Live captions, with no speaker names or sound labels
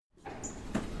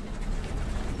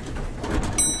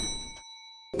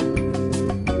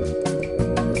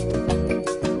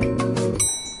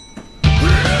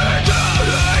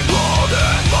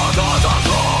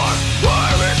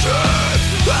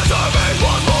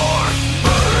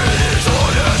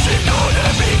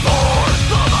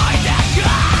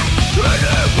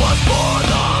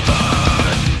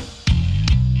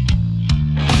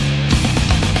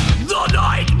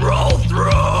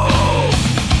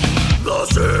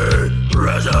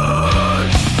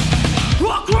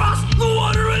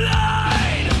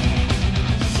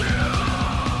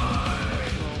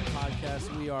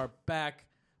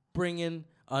bringing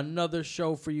another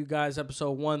show for you guys,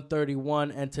 episode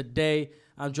 131. And today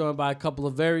I'm joined by a couple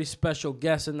of very special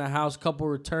guests in the house, couple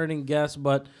returning guests,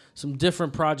 but some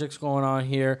different projects going on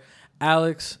here.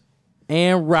 Alex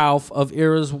and Ralph of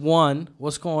Eras One.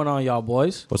 What's going on, y'all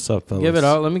boys? What's up, fellas? Give it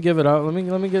up. Let me give it up. Let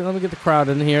me get the crowd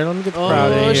in here. Let me get the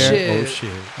crowd in here. Oh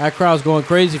shit! That crowd's going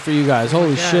crazy for you guys.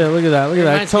 Holy shit! Look at that. Look at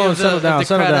that. Tone, settle down.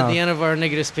 Settle down. At the end of our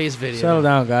negative space video. Settle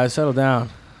down, guys. Settle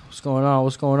down. What's going on?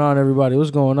 What's going on, everybody?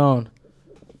 What's going on?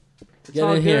 Get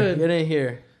in here. Get in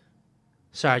here.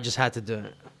 Sorry, I just had to do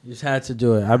it. You just had to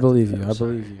do it. I believe you. I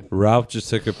believe you. Ralph just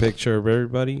took a picture of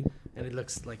everybody. And it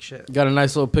looks like shit. Got a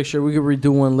nice little picture. We could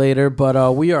redo one later,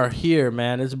 but we are here,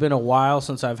 man. It's been a while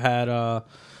since I've had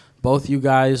both you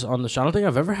guys on the show. I don't think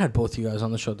I've ever had both you guys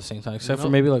on the show at the same time, except for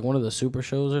maybe like one of the super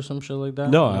shows or some shit like that.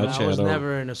 No, I actually, was I don't.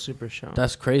 never in a super show.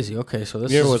 That's crazy. Okay, so this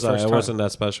Neither is was the I. first I time. wasn't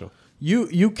that special.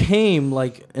 You came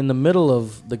like in the middle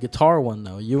of the guitar one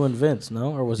though. You and Vince,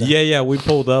 no, or was that? Yeah. We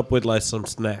pulled up with like some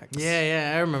snacks.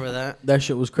 Yeah, I remember that. That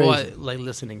shit was crazy. Well, like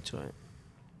listening to it.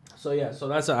 So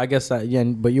that's I guess that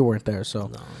but you weren't there. So,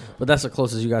 No. but that's the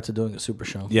closest you got to doing a super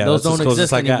show. Yeah, those that's don't as close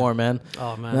exist as I got. anymore, man.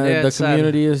 Oh man, The it's sad.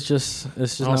 community is just all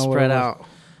not what spread it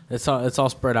was. out. It's all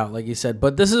spread out, like you said.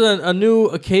 But this is a new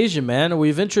occasion, man.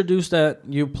 We've introduced that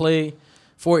you play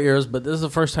for Eras, but this is the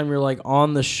first time you're like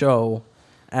on the show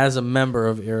as a member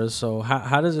of Eras. So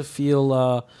how does it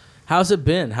feel? How's it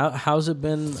been? How's it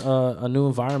been a new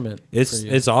environment? for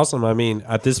you? It's awesome. I mean,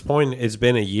 at this point, it's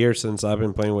been a year since I've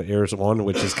been playing with Eras One,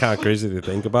 which is kind of crazy to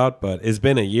think about. But it's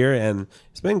been a year, and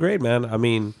it's been great, man. I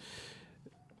mean,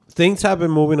 things have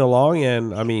been moving along,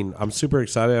 and I mean, I'm super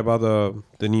excited about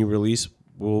the new release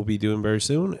we'll be doing very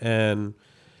soon. And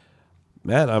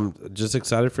man, I'm just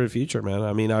excited for the future, man.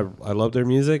 I mean, I love their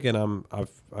music, and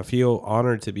I feel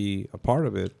honored to be a part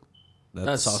of it.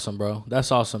 That's awesome, bro.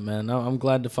 That's awesome, man. I'm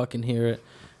glad to fucking hear it.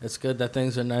 It's good that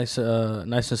things are nice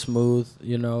and smooth.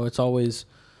 You know, it's always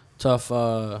tough,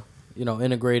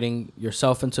 integrating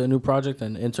yourself into a new project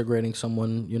and integrating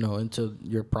someone, into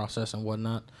your process and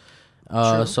whatnot.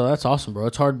 So that's awesome, bro.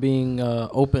 It's hard being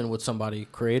open with somebody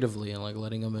creatively and like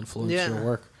letting them influence your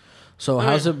work. So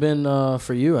how's it been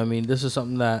for you? I mean, this is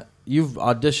something that you've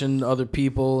auditioned other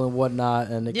people and whatnot,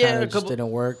 and it kind of just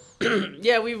didn't work.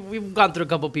 Yeah, we've gone through a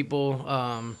couple people,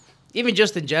 even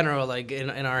just in general, like in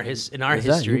our history. Is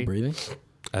that you breathing?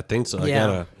 I think so.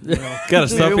 Yeah. Gotta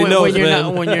stuff your nose,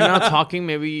 man. When you're not talking,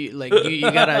 maybe like you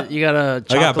gotta. Chocolate,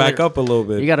 I gotta back up a little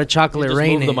bit. You gotta chocolate Just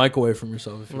rain move the it. mic away from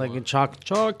yourself. If you Like want. a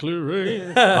chocolate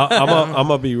rain. I'm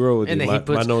gonna be real with And you. then he My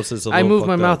puts. nose is a little I move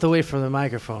my fucked mouth up. away from the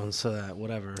microphone so that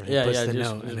whatever. He puts the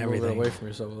note and move it everything. away from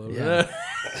yourself a little Yeah. bit.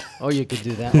 Oh, you could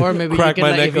do that, or maybe Crack you my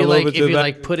could neck if a you little like bit if to you the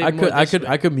like put it.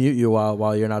 I could mute you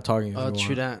while you're not talking. If Oh, you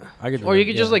true want. that. I could do Or you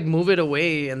that, could just yeah. like move it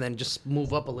away and then just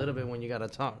move up a little bit when you gotta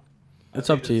talk. It's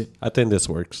up to you. I think this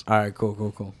works. All right,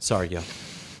 cool. Sorry, yeah.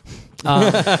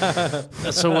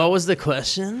 So what was the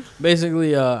question?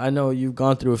 Basically, I know you've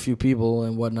gone through a few people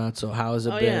and whatnot. So how has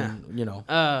it been?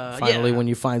 Yeah. Finally, when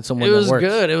you find someone it was that works.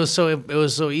 good. It was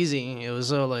so easy. It was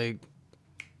so like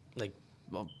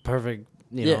perfect.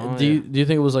 You know, Do you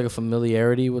think it was like a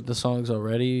familiarity with the songs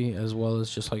already, as well as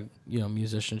just like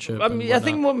musicianship? I mean, I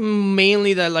think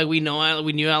mainly that like we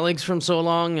knew Alex from so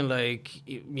long, and like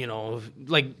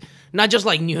like not just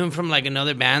like knew him from like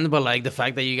another band, but like the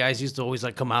fact that you guys used to always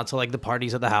like come out to like the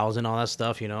parties at the house and all that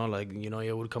stuff. Like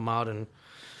you would come out and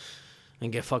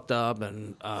get fucked up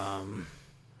and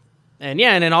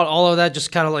then all of that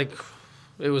just kind of like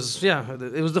it was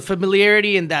the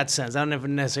familiarity in that sense. I don't ever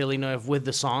necessarily know if with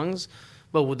the songs,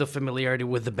 but with the familiarity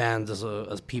with the band as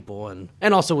people and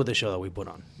also with the show that we put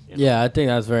on. Yeah, I think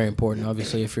that's very important.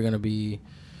 Obviously, if you're going to be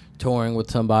touring with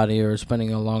somebody or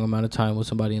spending a long amount of time with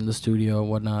somebody in the studio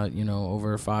and whatnot,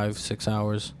 over 5-6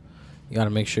 hours, you got to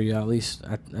make sure you at least,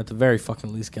 at the very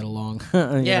fucking least, get along.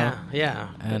 Yeah.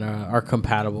 And are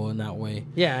compatible in that way.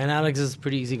 Yeah, and Alex is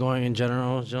pretty easy-going in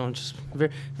general. Just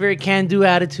very, very can-do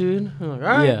attitude. I'm like, all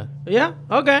right. Yeah,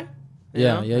 okay.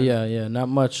 Yeah. Not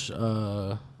much,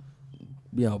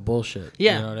 bullshit.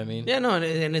 Yeah. You know what I mean? Yeah, no,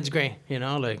 and it's great,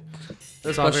 like...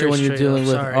 It's all Especially very when you're straight. dealing I'm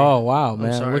with, sorry. oh, wow, I'm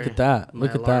man, sorry. look at that. My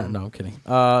Look at that. alarm. No, I'm kidding.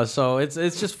 So it's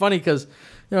just funny because,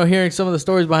 hearing some of the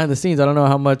stories behind the scenes, I don't know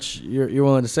how much you're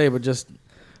willing to say, but just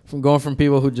from going from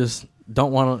people who just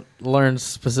don't want to learn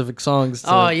specific songs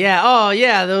to... Oh,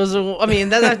 yeah. Those are, I mean,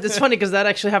 it's funny because that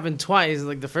actually happened twice.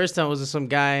 Like, the first time was some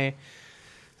guy... I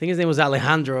think his name was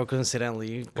Alejandro,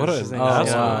 coincidentally. What a his name asshole.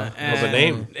 was, Wow. Of a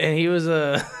name. And he was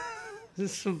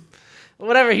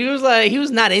whatever. He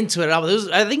was not into it at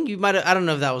all. I think you might have, I don't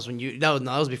know if that was when you, that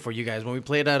was before you guys, when we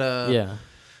played at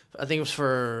I think it was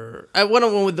for I went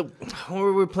on with the when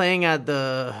we were playing at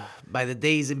by the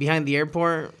days behind the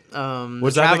airport.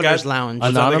 Was that the guy? Lounge?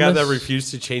 Was that the guy that Anonymous?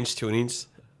 refused to change tunings?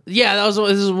 Yeah, this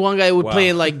is one guy who would Wow.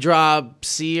 play like drop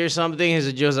C or something.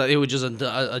 It would just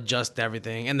adjust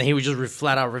everything, and then he would just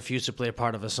flat out refuse to play a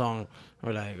part of a song.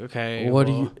 We're like, okay, What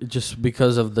do well, you just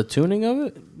because of the tuning of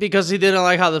it? because he didn't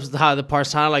like how the part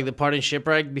sounded, like the part in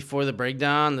Shipwreck before the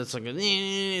breakdown. It's like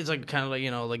it's like kind of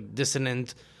like like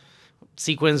dissonant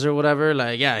sequence or whatever.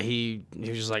 Like he was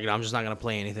just like, I'm just not gonna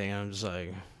play anything. And I'm just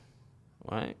like,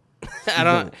 what? I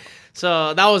don't.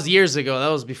 So that was years ago. That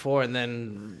was before, and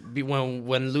then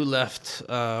when Lou left,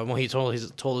 when he told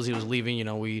us he was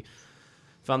leaving, we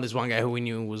found this one guy who we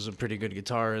knew was a pretty good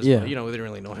guitarist. Yeah. But, we didn't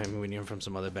really know him. We knew him from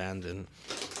some other band, and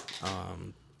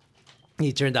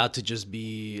he turned out to just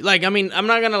be like. I mean, I'm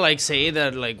not gonna like say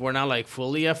that like we're not like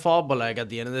fully at fault, but like at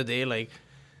the end of the day, like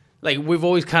we've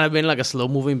always kind of been like a slow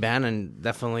moving band, and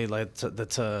definitely like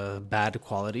that's a bad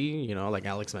quality. Like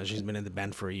Alex mentioned, he's been in the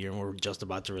band for a year, and we're just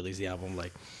about to release the album.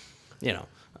 Like,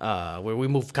 where we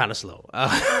move kind of slow.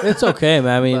 It's okay,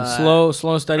 man. I mean,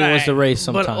 slow and steady wins the race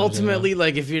sometimes. But ultimately,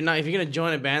 like if you're gonna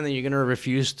join a band, then you're gonna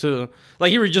refuse to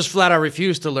he would just flat out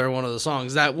refuse to learn one of the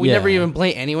songs that we never even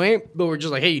play anyway. But we're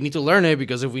just like, hey, you need to learn it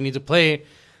because if we need to play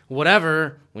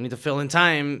whatever, we need to fill in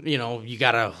time. You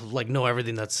gotta like know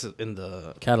everything that's in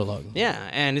the catalog. Yeah,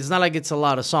 and it's not like it's a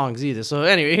lot of songs either. So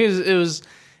anyway, it was.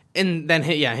 And then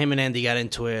him and Andy got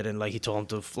into it, and like he told him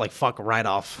to fuck right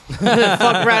off,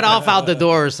 fuck right off out the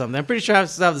door or something. I'm pretty sure I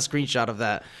still have the screenshot of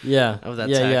that. Yeah, of that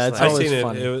yeah, text. yeah. It's Like, always seen it.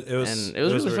 funny. It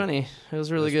was really funny. It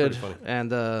was really it was good. pretty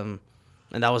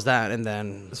And that was that. And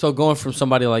then So going from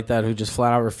somebody like that who just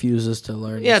flat out refuses to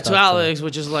learn. yeah, and to stuff Alex,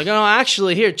 which is like, oh,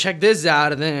 actually, here, check this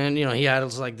out. And then he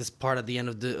added like this part at the end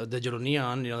of the Digital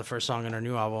Neon, the first song in our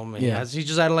new album. And Yeah. he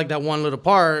just added like that one little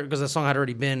part because that song had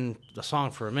already been the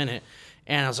song for a minute.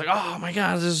 And I was like, oh my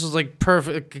god, this is like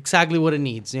perfect, exactly what it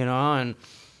needs, and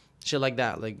shit like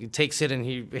that. Like he takes it and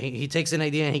he takes an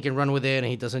idea and he can run with it, and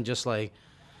he doesn't just like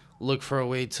look for a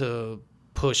way to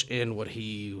push in what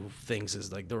he thinks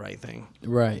is like the right thing.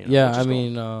 Right. which Yeah. is I cool.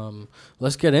 mean,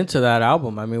 let's get into that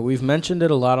album. I mean, we've mentioned it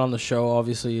a lot on the show.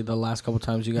 Obviously, the last couple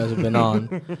times you guys have been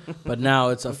on, but now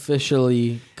it's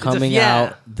officially coming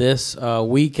out this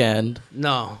weekend.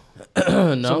 No.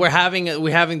 No. So we're having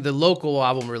the local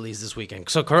album release this weekend.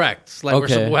 So correct. Like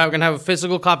Okay. we're gonna have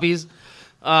physical copies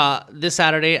this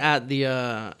Saturday at the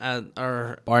at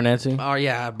our Bar Nancy.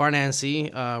 Bar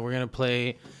Nancy. We're gonna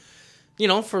play,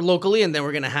 for locally, and then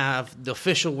we're gonna have the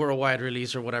official worldwide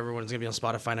release or whatever when it's gonna be on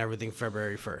Spotify and everything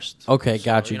February 1st. Okay,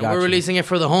 got you. We're releasing it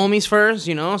for the homies first,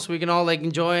 so we can all like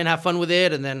enjoy and have fun with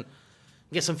it, and then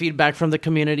get some feedback from the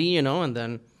community, and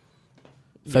then.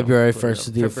 February put it 1st up. is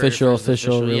the February 1st is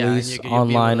official yeah, and release you'll be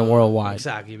online able and to- worldwide.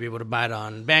 Exactly. You'll be able to buy it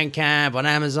on Bandcamp, on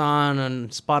Amazon, on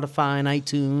Spotify, and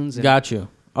iTunes. And Got you.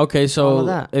 Okay, All so of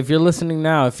that. if you're listening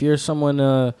now, if you're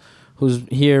someone who's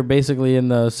here basically in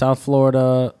the South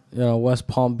Florida, West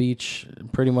Palm Beach,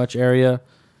 pretty much area,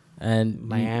 and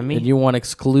Miami? and you want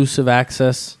exclusive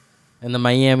access in the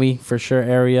Miami for sure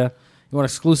area, you want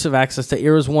exclusive access to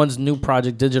Eras One's new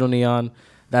project, Digital Neon.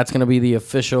 That's gonna be the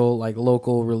official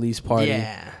local release party.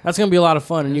 Yeah. That's gonna be a lot of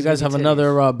fun, and you It's guys gonna have be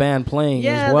another band playing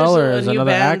yeah, as well, or there's is a new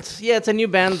another band. act? Yeah, it's a new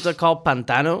band called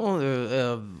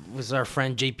Pantano. Was our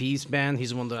friend JP's band.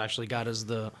 He's the one that actually got us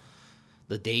the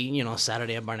date,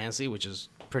 Saturday at Bar Nancy, which is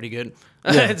pretty good.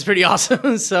 Yeah. It's pretty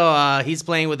awesome. So he's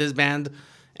playing with his band,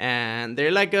 and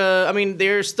they're like,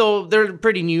 they're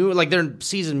pretty new. Like they're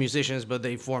seasoned musicians, but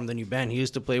they formed a new band. He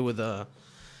used to play with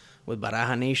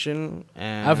Baraja Nation.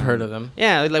 And I've heard of them.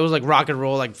 Yeah, it was like rock and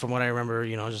roll, like from what I remember,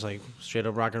 just like straight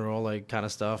up rock and roll, like kind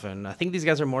of stuff. And I think these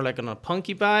guys are more like on a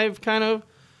punky vibe, kind of.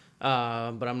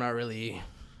 But I'm not really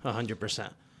 100%.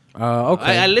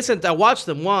 Okay. I watched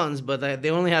them once, but they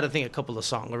only had, I think, a couple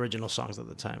of original songs at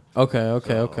the time. Okay. now It's I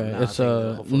think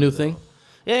a hopefully new they'll- thing.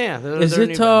 Yeah. They're Is a it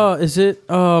new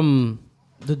band.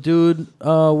 the dude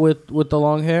with the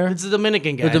long hair? It's the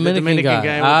Dominican guy. The Dominican guy. with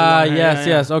the Ah, long hair, yes,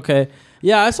 yeah. yes. Okay.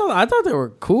 Yeah, I thought they were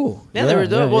cool. Yeah, they were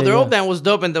dope. Well, their yeah. old band was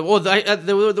dope, and they were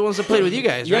the ones that played with you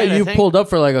guys, Yeah, right? I you think? pulled up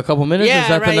for like a couple minutes. Yeah, Is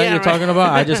that the right, night yeah, you're right. talking about?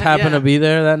 I just happened Yeah. to be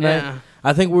there that night. Yeah.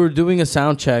 I think we were doing a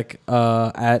sound check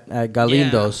at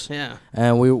Galindo's, Yeah.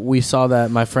 and we saw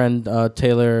that my friend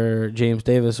Taylor James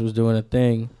Davis was doing a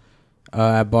thing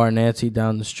at Bar Nancy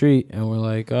down the street, and we're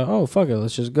like, oh fuck it,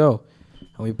 let's just go.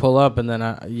 And we pull up, and then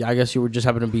I guess you were just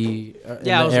happened to be in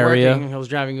I the was area. working. I was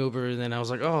driving Uber, and then I was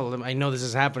like, "Oh, I know this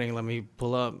is happening. Let me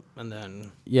pull up." And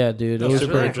then Yeah, dude, it That was was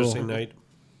super pretty interesting cool. night.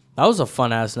 That was a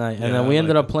fun ass night, and Yeah, then we I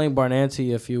ended liked up playing Bar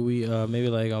Nancy a few weeks, maybe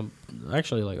like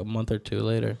actually like a month or two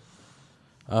later.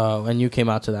 And you came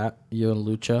out to that, you and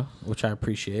Lucha, which I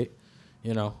appreciate.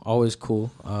 You know, always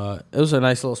cool. It was a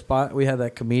nice little spot. We had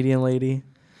that comedian lady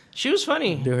She was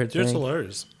funny. do her Just thing.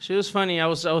 hilarious. She was funny. I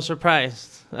was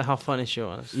surprised at how funny she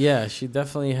was. Yeah, she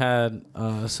definitely had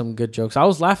some good jokes. I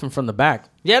was laughing from the back.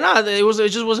 Yeah, no, it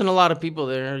just wasn't a lot of people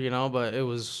there, you know, but it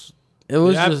was. It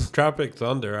was Yeah, just Tropic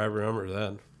Thunder. I remember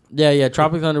that. yeah.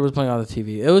 Tropic Thunder was playing on the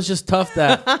TV. It was just tough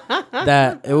that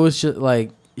that it was just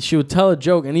like she would tell a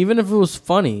joke, and even if it was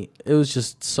funny, it was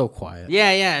just so quiet.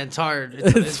 Yeah, it's hard.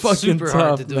 It's fucking super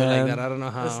hard to tough, do man. it like that. I don't know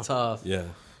how. It's tough Yeah.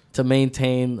 to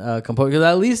maintain composure. Because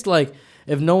at least like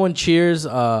if no one cheers,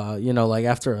 you know, like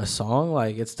after a song,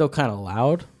 like it's still kind of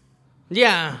loud.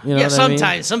 Yeah, You know yeah. what I mean?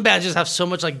 Sometimes some bands just have so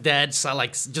much like dead, so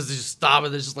like just stop it.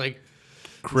 They're just like,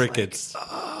 Crickets.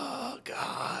 oh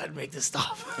God, make this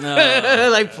stop.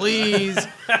 Like please.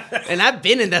 And I've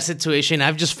been in that situation.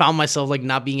 I've just found myself like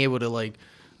not being able to like.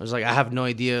 I was like, I have no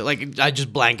idea. Like I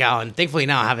just blank out. And thankfully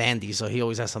now I have Andy, so he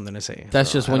always has something to say.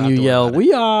 That's So just I when don't you have to worry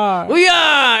yell, about it. "We are!" We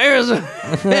are Arizona.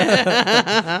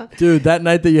 Dude, that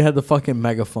night that you had the fucking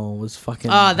megaphone was fucking.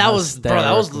 That was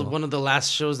hysterical. one of the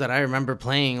last shows that I remember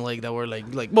playing. Like that were like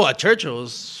well at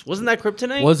Churchill's. Wasn't that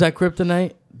Kryptonite? Was that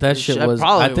Kryptonite? That shit It was.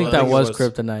 probably I think was. that I think it was was.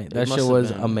 Kryptonite. That must shit have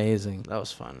was been. amazing. That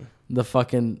was fun. The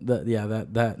fucking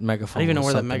that megaphone. I don't even know was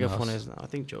where that something megaphone else. is now. I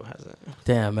think Joe has it.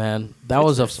 Damn man, that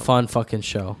was a fun fucking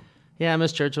show. Yeah, I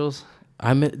miss Churchill's.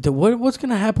 I mean, what's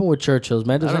gonna happen with Churchill's,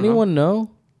 man? Does I don't know. anyone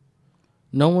know?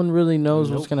 No one really knows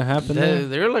what's gonna happen there.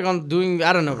 They're like on doing.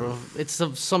 I don't know, bro. It's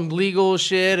some legal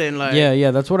shit and like.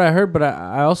 Yeah, that's what I heard. But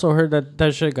I also heard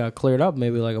that shit got cleared up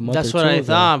maybe like a month. That's or what two I ago.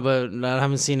 thought, but I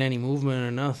haven't seen any movement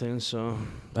or nothing. So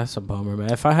That's a bummer,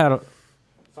 man. If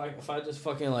I just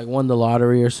fucking like won the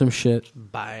lottery or some shit,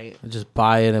 bye. I'd just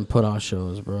buy it and put on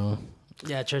shows, bro.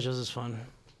 Yeah, Churchill's is fun.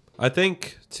 I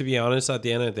think, to be honest, at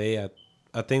the end of the day,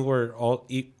 I think we're all.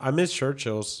 I miss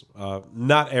Churchill's.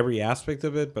 Not every aspect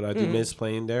of it, but I do miss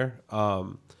playing there.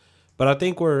 But I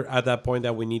think we're at that point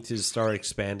that we need to start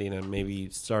expanding and maybe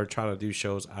start trying to do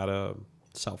shows out of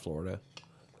South Florida.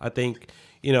 I think,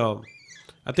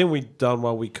 I think we've done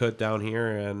what we could down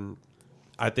here, and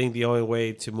I think the only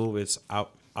way to move is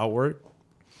outward.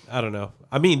 I don't know.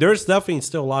 I mean, there's definitely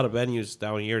still a lot of venues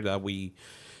down here that we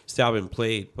still haven't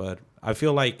played, but I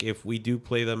feel like if we do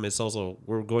play them, it's also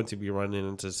we're going to be running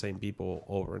into the same people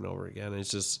over and over again. It's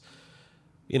just,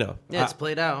 Yeah, it's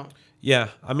played out. yeah.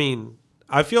 I mean,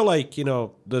 I feel like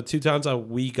the 2 times that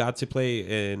we got to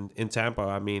play in Tampa,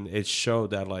 I mean, it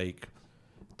showed that like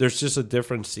there's just a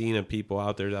different scene of people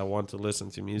out there that want to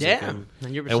listen to music Yeah, and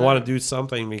 100%. want to do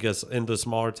something, because in the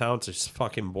smaller towns it's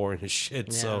fucking boring as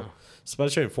shit. So Yeah.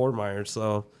 especially in Fort Myers.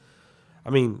 So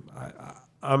I mean,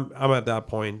 I'm at that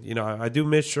point. I do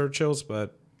miss Churchill's,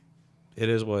 but it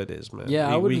is what it is, man.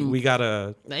 Yeah, we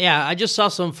gotta. Yeah, I just saw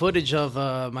some footage of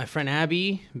my friend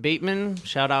Abby Bateman.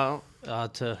 Shout out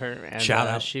to her. And, Shout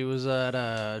out. She was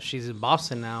at she's in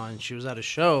Boston now, and she was at a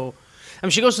show. I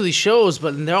mean, she goes to these shows,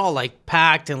 but they're all like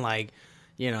packed and like,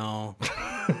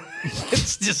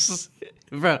 it's just,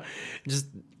 bro, just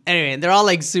anyway. They're all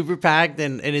like super packed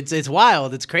and it's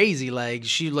wild. It's crazy. Like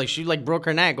she broke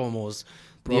her neck almost.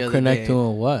 the Broke other her neck day.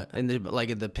 doing what? In the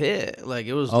in the pit, like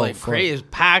it was Oh, like fuck. crazy,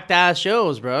 packed ass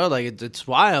shows, bro. Like it's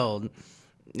wild,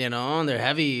 and they're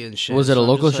heavy and shit. Was it a So I'm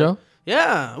local just like- show?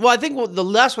 Yeah. Well, I think the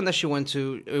last one that she went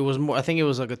to, it was more. I think it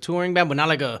was like a touring band, but not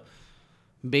like a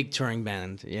big touring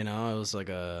band. It was like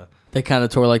a. They kind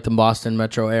of tour like the Boston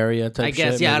metro area type. I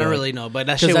guess. shit, Yeah, I maybe, don't like- really know, but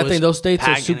that shit Because I was think those states are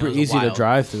packed and super it was easy to wild.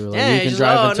 drive through. Like Yeah, you you can just,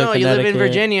 drive into you live in Connecticut.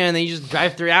 Virginia and then you just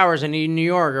drive 3 hours in New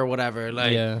York or whatever.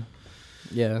 Like, Yeah.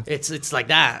 it's like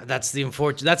that. That's the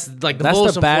unfortunate. That's like the That's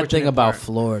most the bad unfortunate thing about part.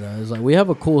 Florida. Is like we have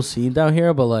a cool scene down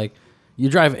here, but like you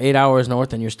drive 8 hours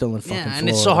north and you're still in fucking Yeah, and Florida.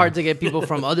 it's so hard to get people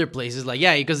from other places. Like,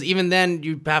 yeah, because even then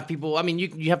you have people. I mean,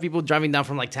 you have people driving down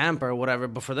from like Tampa or whatever,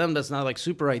 but for them that's not like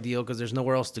super ideal because there's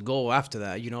nowhere else to go after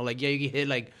that. Like you can hit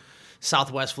like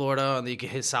Southwest Florida and then you can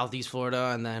hit Southeast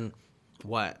Florida and then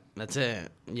what? That's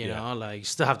it. Like you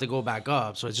still have to go back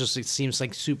up. So it seems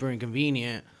like super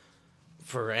inconvenient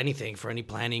for anything, for any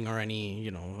planning or any.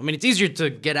 I mean, it's easier to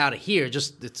get out of here.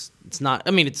 Just it's not.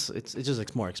 I mean, it's just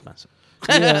like more expensive.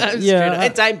 Yeah, Straight yeah, up.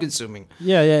 And time consuming.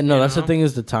 Yeah. No, You that's the know? thing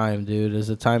is the time, dude. Is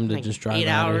the time to Like just drive 8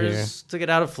 out of here. hours to get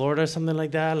out of Florida or something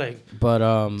like that. Like, But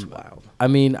wild. I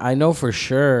mean, I know for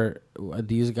sure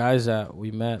these guys that we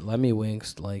met, Lemmy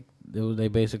Winks, like they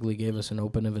basically gave us an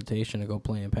open invitation to go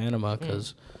play in Panama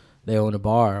because they own a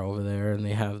bar over there and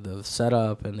they have the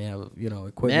setup and they have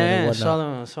equipment and I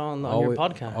whatnot. saw on your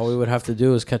podcast. All we would have to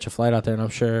do is catch a flight out there, and I'm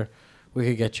sure we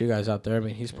could get you guys out there. I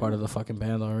mean, he's part of the fucking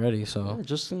band already, so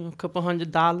Just a couple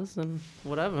 $100 and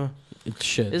whatever. it's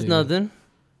shit. It's dude. nothing.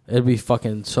 It'd be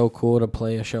fucking so cool to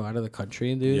play a show out of the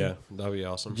country, dude. Yeah, that'd be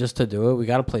awesome. Just to do it, we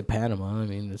got to play Panama. I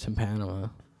mean, it's in Panama.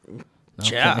 No,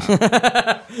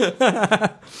 Yeah.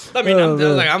 I mean,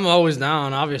 I'm always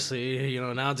down. Obviously,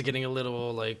 now it's getting a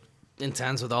little like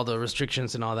intense with all the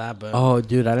restrictions and all that. But oh,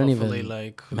 dude, I didn't hopefully, even.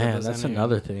 like, Man, that's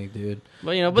another thing, dude.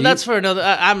 But but that's for another.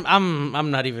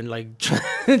 I'm not even like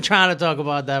trying to talk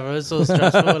about that, bro. It's so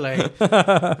stressful. Like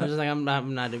I'm just like I'm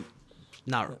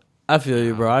not. I feel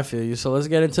you, bro. I feel you. So let's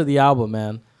get into the album,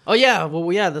 man. Oh yeah,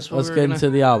 well yeah. That's what Let's get into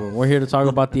the album. We're here to talk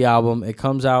about the album. It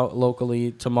comes out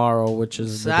locally tomorrow, which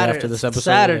is the day after this episode.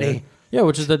 Saturday. Yeah,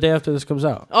 which is the day after this comes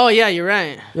out. Oh yeah, you're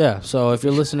right. Yeah, so if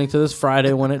you're listening to this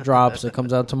Friday when it drops, it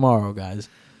comes out tomorrow, guys.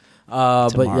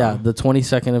 But yeah, the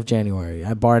 22nd of January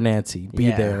at Bar Nancy. Be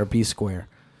there, be square.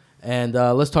 And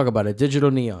let's talk about it.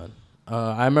 Digital Neon.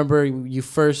 I remember you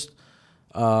first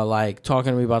like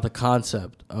talking to me about the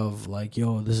concept of like,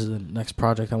 yo, this is the next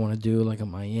project I want to do, like a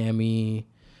Miami,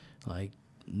 like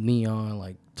neon,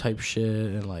 like type shit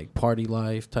and like party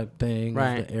life type thing,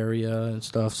 right? Like the area and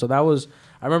stuff. So that was,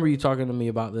 I remember you talking to me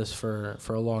about this for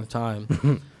a long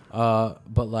time.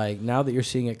 But like now that you're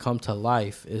seeing it come to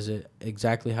life, is it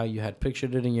exactly how you had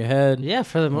pictured it in your head? Yeah,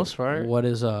 for the most part. What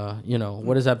is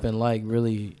what has that been like?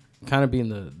 Really, kind of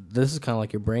being this is kind of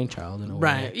like your brainchild in a way.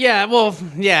 Right. Yeah. Well.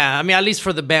 Yeah. I mean, at least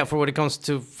for the band, for what it comes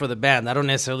to for the band, I don't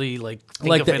necessarily think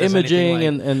like of the it as imaging like,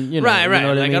 and right. You know what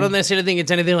like I mean? I don't necessarily think it's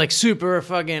anything like super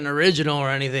fucking original or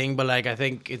anything, but like I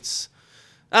think it's.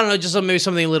 I don't know, just maybe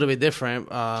something a little bit different.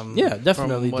 Yeah,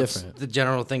 definitely from what's different. The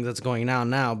general thing that's going on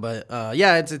now, but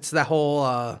yeah, it's that whole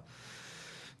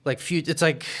like it's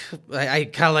like I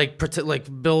kind of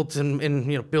like built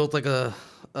and built like a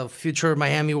future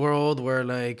Miami world where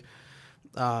like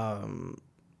I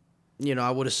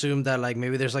would assume that like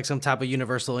maybe there's like some type of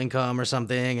universal income or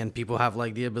something, and people have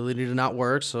like the ability to not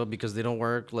work, so because they don't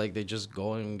work, like they just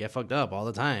go and get fucked up all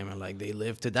the time, and like they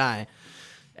live to die.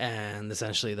 And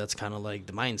essentially that's kind of like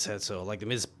the mindset. So like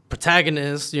the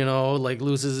protagonist, like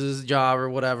loses his job or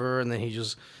whatever, and then he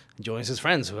just joins his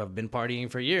friends who have been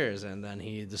partying for years, and then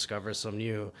he discovers some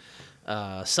new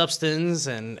substance,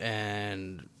 and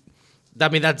I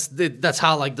mean that's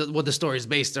how like what the story is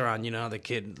based around. The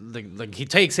kid like he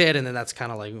takes it, and then that's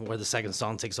kind of like where the second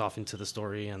song takes off into the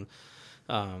story, and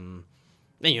then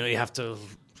you have to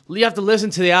listen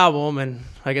to the album and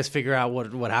I guess figure out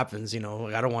what happens.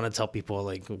 Like, I don't want to tell people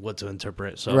like what to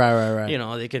interpret. So right.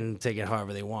 They can take it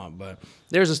however they want, but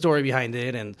there's a story behind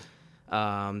it, and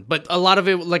but a lot of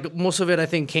it, like most of it, I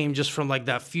think came just from like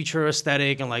that future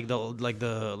aesthetic and like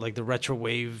the retro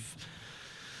wave,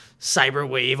 cyber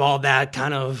wave, all that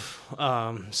kind of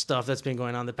stuff that's been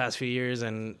going on the past few years,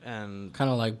 and kind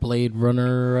of like Blade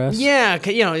Runner-esque. Yeah,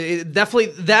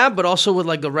 definitely that, but also with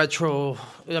like the retro.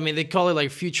 I mean, they call it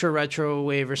like future retro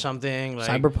wave or something. Like,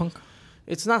 Cyberpunk.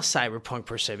 It's not cyberpunk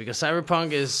per se, because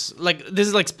cyberpunk is like this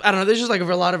is like I don't know. There's just like a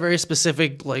lot of very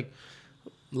specific like.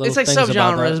 It's like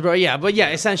subgenres, bro. Yeah, but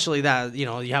yeah, essentially that.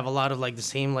 You have a lot of like the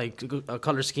same like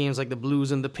color schemes, like the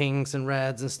blues and the pinks and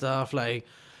reds and stuff, like,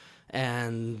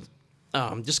 and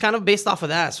just kind of based off of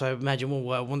that. So I imagine,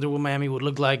 I wonder what Miami would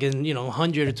look like in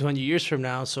 100 or 200 years from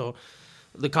now. So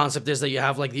the concept is that you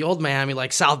have like the old Miami,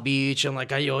 like South Beach and like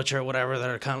Ayocha or whatever, that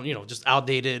are kind of just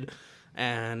outdated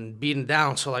and beaten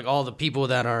down. So like all the people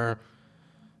that are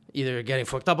either getting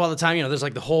fucked up all the time, there's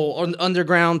like the whole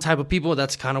underground type of people.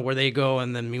 That's kind of where they go.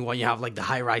 And then meanwhile you have like the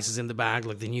high rises in the back,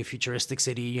 like the new futuristic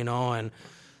city, and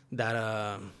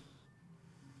that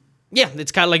yeah,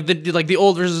 it's kind of like the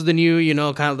old versus the new,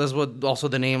 kind of. That's what also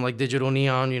the name like Digital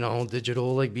Neon,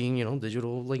 digital like being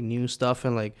digital like new stuff,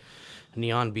 and like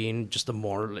neon being just a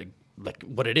more like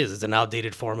what it is. It's an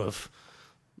outdated form of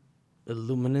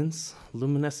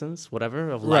luminescence, whatever,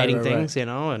 of lighting things,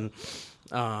 and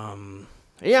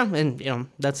yeah, and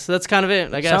that's kind of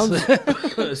it, I guess.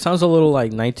 It sounds a little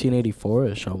like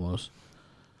 1984ish almost.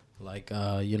 Like,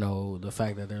 the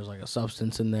fact that there's like a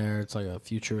substance in there, it's like a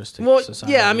futuristic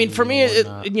society. Yeah, I mean, for me,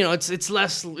 it's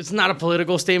less, it's not a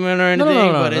political statement or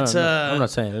anything, but it's I'm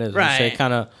not saying it is. Right.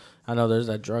 I know there's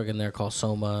that drug in there called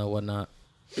Soma and whatnot.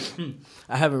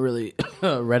 I haven't really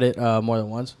read it more than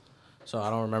once, so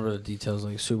I don't remember the details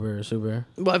like super.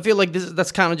 Well, I feel like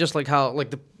that's kind of just like how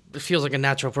like it feels like a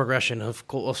natural progression of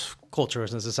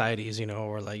cultures and societies,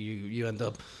 where like you end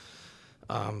up.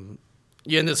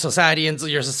 You're in the society, and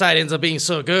your society ends up being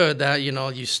so good that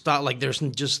you start like there's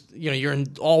just you're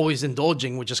always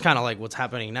indulging, which is kind of like what's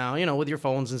happening now. With your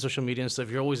phones and social media and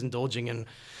stuff, you're always indulging in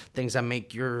things that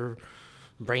make your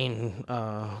brain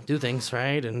do things,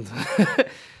 right? And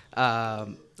I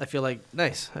feel like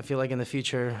in the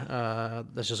future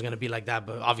that's just gonna be like that,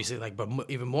 but obviously like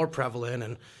even more prevalent,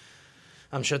 and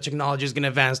I'm sure technology is going to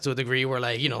advance to a degree where,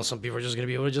 like, you know, some people are just going to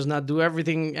be able to just not do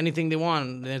anything they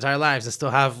want their entire lives and still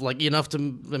have, like, enough to,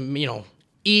 you know,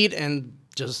 eat and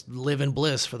just live in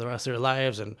bliss for the rest of their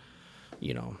lives. And,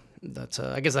 you know, that's,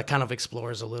 I guess that kind of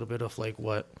explores a little bit of, like,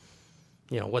 what,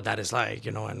 you know, what that is like,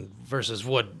 you know, and versus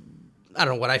what, I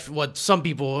don't know, what some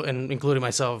people, and including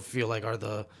myself, feel like are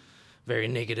the very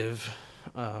negative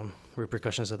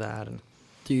repercussions of that. And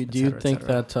do you think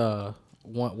that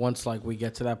once like we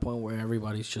get to that point where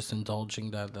everybody's just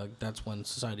indulging that's when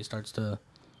society starts to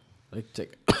like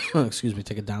take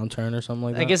take a downturn or something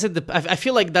like that? I guess I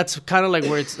feel like that's kind of like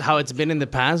where how it's been in the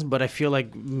past, but I feel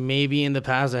like maybe in the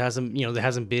past there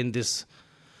hasn't been this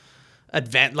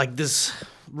this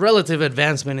relative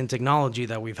advancement in technology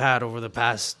that we've had over the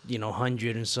past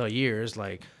 100 and so years,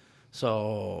 like.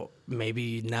 So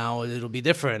maybe now it'll be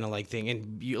different, like thing,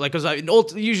 and because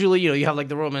usually you have like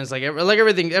the romance, like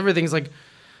everything's like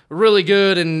really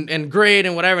good and great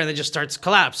and whatever, and it just starts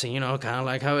collapsing, kind of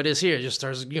like how it is here. It just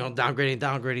starts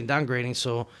downgrading.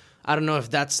 So I don't know if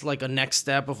that's like a next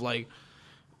step of like,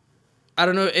 I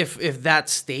don't know if that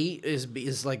state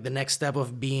is like the next step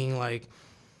of being like,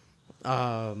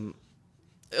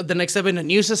 the next step in a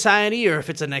new society, or if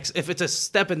it's a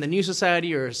step in the new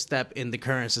society or a step in the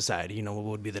current society, what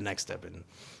would be the next step in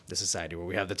the society where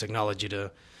we have the technology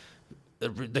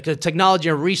the technology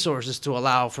and resources to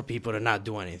allow for people to not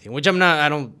do anything, which I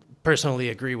don't personally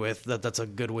agree with that. That's a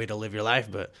good way to live your life,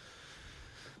 but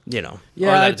yeah, or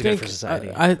that it's good for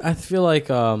society. I feel like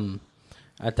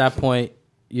at that point,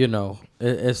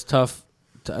 it's tough.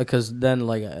 Because then,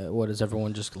 like, what is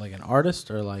everyone just like an artist,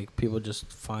 or like people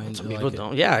just find some people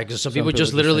don't? Yeah, because some people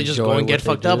just literally just go and get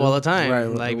fucked up all the time, right?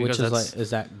 Like, which is like, is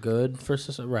that good for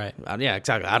society? Right? Yeah,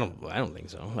 exactly. I don't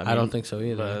think so. I don't think so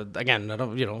either. But again, I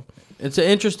don't. It's an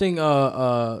interesting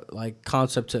like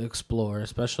concept to explore,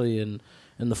 especially in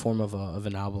the form of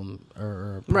an album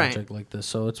or a project like this.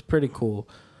 So it's pretty cool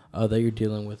that you're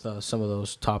dealing with some of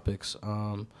those topics.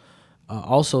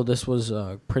 Also, this was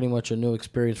pretty much a new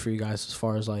experience for you guys as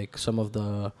far as like some of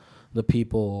the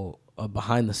people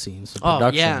behind the scenes, the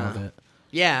production of it.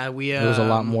 Yeah, it was a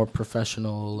lot more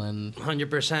professional and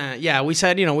 100%. Yeah, we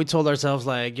said we told ourselves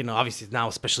like obviously now,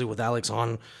 especially with Alex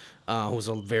on, who's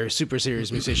a very super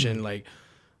serious musician, like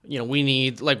we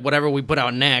need like whatever we put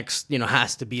out next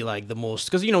has to be like the most,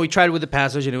 because we tried with The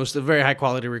Passage and it was a very high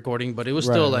quality recording, but it was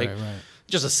still like.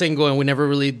 Just a single, and we never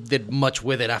really did much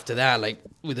with it after that. Like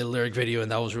we did a lyric video,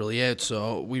 and that was really it.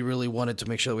 So we really wanted to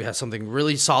make sure that we had something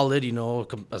really solid,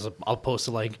 as opposed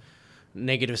to like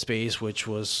Negative Space, which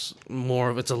was more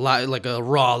of it's like a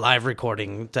raw live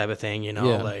recording type of thing,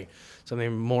 like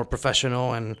something more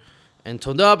professional and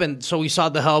toned up. And so we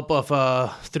sought the help of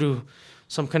through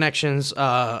some connections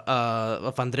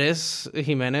of Andres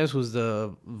Jimenez, who's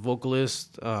the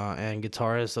vocalist and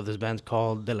guitarist of this band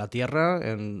called De La Tierra,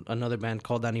 and another band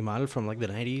called Animal from like the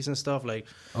 90s and stuff, like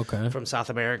from South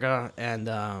America.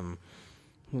 And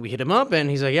we hit him up, and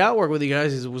he's like, yeah, I'll work with you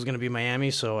guys. He was going to be in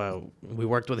Miami, so we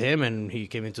worked with him, and he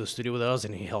came into the studio with us,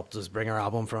 and he helped us bring our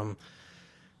album from,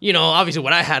 obviously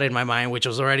what I had in my mind, which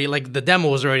was already, like, the demo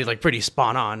was already, like, pretty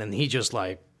spot on, and he just,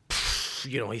 like,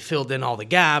 he filled in all the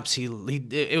gaps.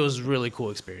 It was a really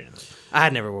cool experience. I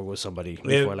had never worked with somebody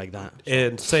before like that. So.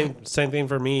 And same thing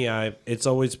for me. It's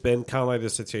always been kind of like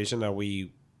the situation that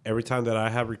every time that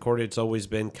I have recorded, it's always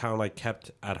been kind of like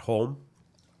kept at home,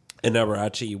 and never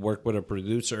actually worked with a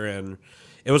producer. And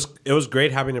it was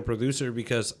great having a producer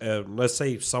because let's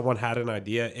say someone had an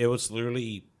idea, it was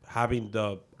literally having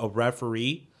a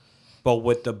referee, but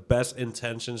with the best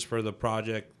intentions for the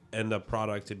project and the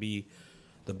product to be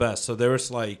the best. So there was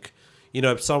like,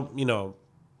 if some,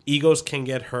 egos can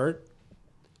get hurt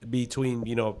between,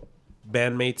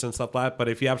 bandmates and stuff like that. But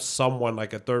if you have someone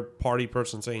like a third party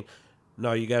person saying,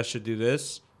 no, you guys should do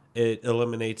this, it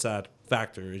eliminates that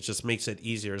factor. It just makes it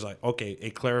easier. It's like, okay,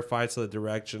 it clarifies the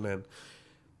direction. And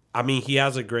I mean, he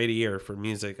has a great ear for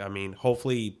music. I mean,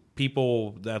 hopefully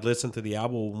people that listen to the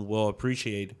album will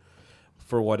appreciate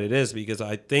for what it is, because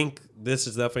I think this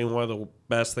is definitely one of the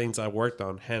best things I worked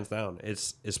on, hands down.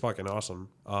 It's fucking awesome.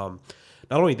 Not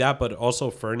only that, but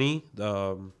also Fernie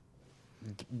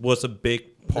was a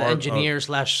big part. The engineer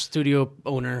 / studio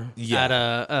owner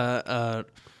at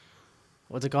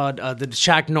what's it called? The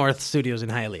Shack North Studios in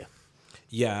Hialeah.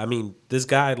 Yeah, I mean, this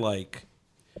guy, like,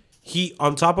 he,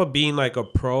 on top of being like a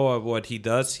pro of what he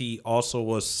does, he also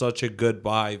was such a good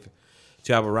vibe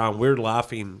to have around. We were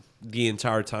laughing the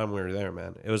entire time we were there,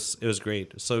 man. It was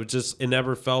great. So it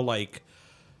never felt like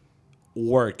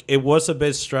work. It was a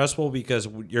bit stressful because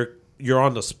you're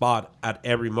on the spot at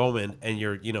every moment, and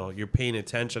you're paying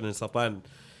attention and stuff like that.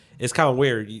 it's kind of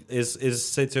weird. Is a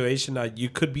situation that you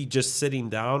could be just sitting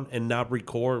down and not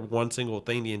record one single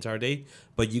thing the entire day,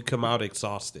 but you come out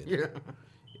exhausted. Yeah.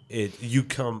 You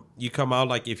come out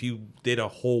like if you did a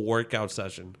whole workout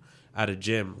session at a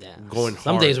gym, going hard.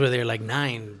 Some days were there like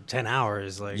 9-10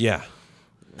 hours. Like yeah,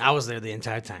 I was there the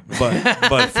entire time.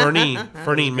 but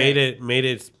Fernie made it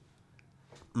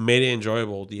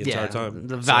enjoyable the entire time.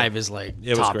 The vibe is like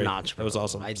top notch. It was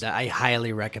awesome. I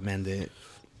highly recommend it.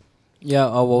 Yeah,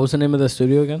 what was the name of the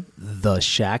studio again? The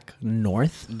Shack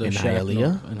North in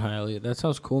Hialeah. In Hialeah. That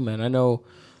sounds cool, man. I know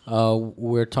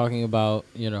we're talking about,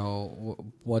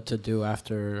 what to do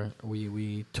after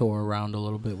we tour around a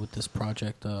little bit with this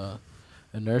project,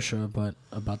 Inertia, but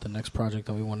about the next project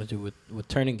that we want to do with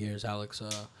Turning Gears, Alex,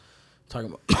 talking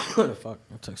about,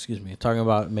 talking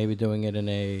about maybe doing it in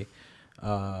a,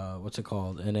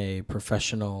 in a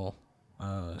professional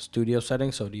studio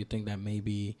setting. So do you think that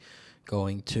maybe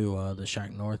going to the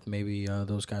Shack North, maybe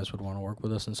those guys would want to work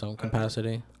with us in some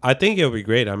capacity? I think it would be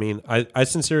great. I mean, I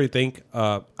sincerely think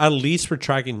at least for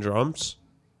tracking drums,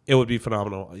 it would be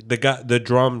phenomenal. The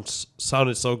drums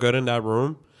sounded so good in that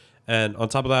room. And on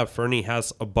top of that, Fernie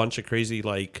has a bunch of crazy,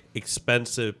 like,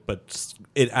 expensive, but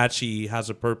it actually has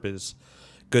a purpose,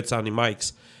 good sounding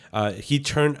mics. He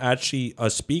turned actually a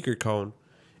speaker cone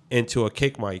into a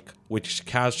kick mic, which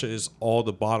catches all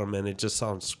the bottom, and it just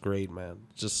sounds great, man.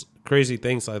 Just crazy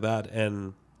things like that,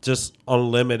 and just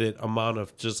unlimited amount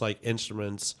of just like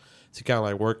instruments to kind of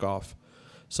like work off.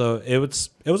 So it was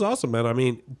awesome, man. I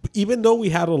mean, even though we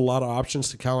had a lot of options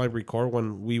to kind of like record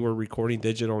when we were recording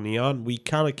Digital Neon, we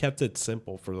kind of kept it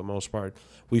simple for the most part.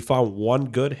 We found one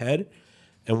good head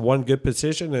and one good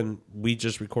position, and we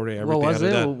just recorded everything. What was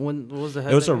it? That. What was the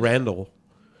head? It was a Randall.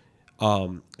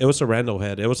 It was a Randall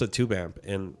head. It was a tube amp,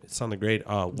 and it sounded great.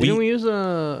 Didn't we use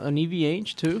an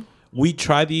EVH too? We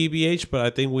tried the EVH, but I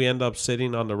think we ended up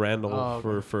sitting on the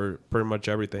Randall for pretty much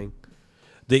everything.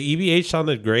 The EVH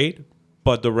sounded great,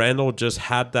 but the Randall just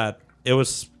had that.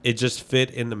 It just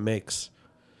fit in the mix,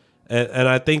 and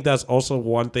I think that's also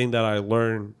one thing that I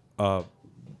learned.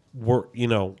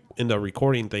 In the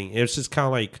recording thing, it's just kind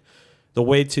of like the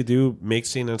way to do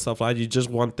mixing and stuff like that. You just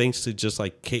want things to just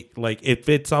like if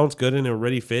it sounds good and it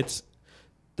already fits,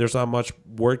 there's not much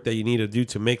work that you need to do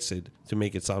to mix it to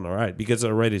make it sound all right, because it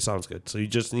already sounds good. So you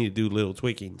just need to do little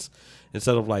tweakings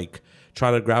instead of like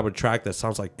trying to grab a track that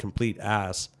sounds like complete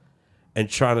ass and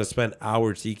trying to spend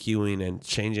hours EQing and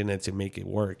changing it to make it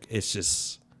work. It's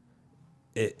just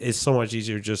it's so much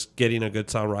easier just getting a good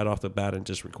sound right off the bat and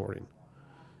just recording.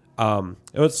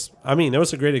 It was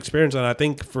a great experience, and I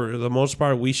think for the most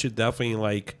part we should definitely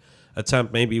like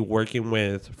attempt maybe working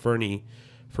with Fernie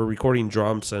for recording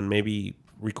drums and maybe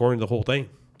recording the whole thing.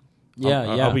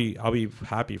 I'll be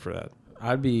happy for that.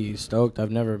 I'd be stoked. I've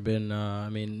never been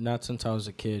not since I was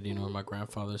a kid, in my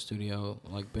grandfather's studio,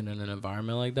 like been in an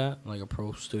environment like that, like a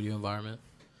pro studio environment.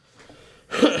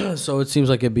 So it seems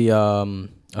like it'd be a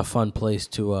fun place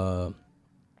to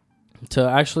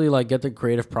actually like get the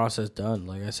creative process done.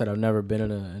 Like I said, I've never been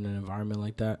in an environment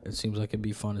like that. It seems like it'd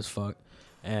be fun as fuck.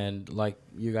 And like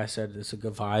you guys said, it's a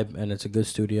good vibe and it's a good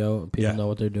studio. People know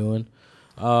what they're doing.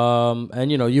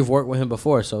 And you've worked with him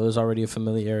before, so there's already a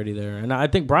familiarity there. And I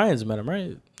think Brian's met him,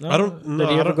 right? No? Did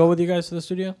he ever go with you guys to the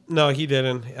studio? No, he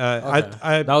didn't.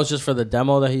 Okay. That was just for the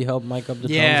demo that he helped mic up the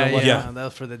drums. Yeah, that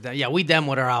was for the demo. Yeah, we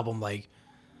demoed our album I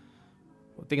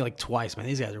think like twice, man.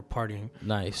 These guys are partying.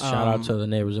 Nice. Shout out to the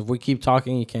neighbors. If we keep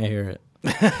talking, you can't hear it.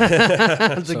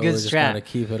 That's a good strat. Just gotta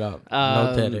keep it up.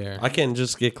 No dead air. I can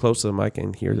just get close to the mic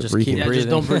and hear the just breathing. Keep breathing.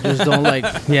 Just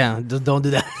don't do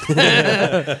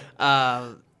that.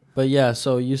 But yeah,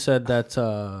 so you said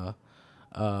that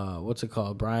what's it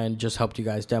called? Brian just helped you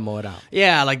guys demo it out.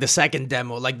 Yeah, like the second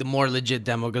demo, like the more legit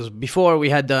demo, because before I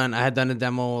had done a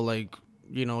demo like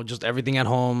just everything at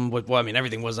home.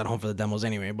 Everything was at home for the demos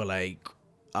anyway, but like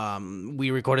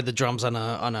we recorded the drums on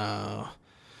a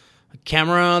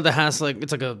camera that has like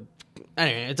it's like a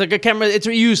camera. It's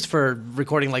used for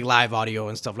recording like live audio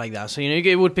and stuff like that. So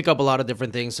it would pick up a lot of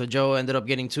different things. So Joe ended up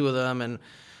getting 2 of them, and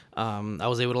I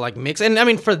was able to like mix. And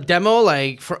for the demo,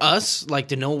 like for us, like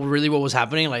to know really what was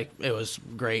happening, like it was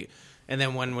great. And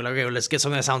then when we're like, okay, let's get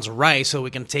something that sounds right, so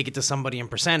we can take it to somebody and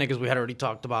present it, because we had already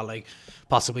talked about like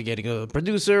possibly getting a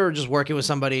producer or just working with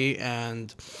somebody.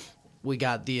 And we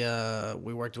got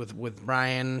we worked with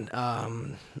Brian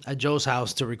at Joe's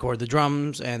house to record the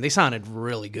drums, and they sounded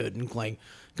really good. And like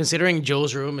considering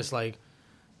Joe's room is like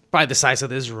probably the size of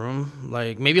this room,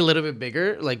 like maybe a little bit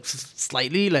bigger, like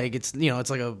slightly, like it's it's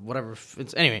like a whatever.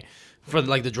 It's anyway for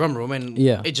like the drum room, and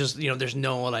it just there's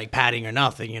no like padding or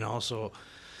nothing, so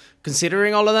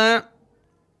considering all of that,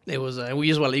 It was we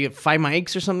used like 5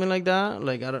 mics or something like that.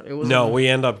 Like I don't. It was No, we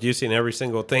end up using every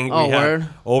single thing. Oh, we had word?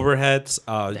 overheads.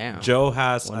 Damn. Joe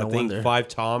has, Well, I no think, wonder. 5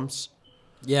 toms.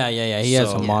 Yeah. He has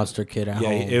So- a monster kit at Yeah,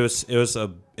 home. it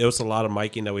was a lot of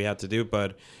miking that we had to do,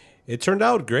 but it turned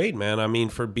out great, man. I mean,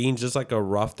 for being just like a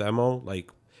rough demo,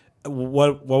 like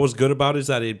what was good about it is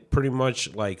that it pretty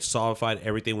much like solidified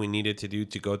everything we needed to do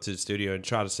to go to the studio and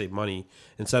try to save money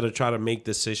instead of trying to make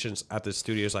decisions at the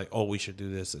studio. It's like, oh, we should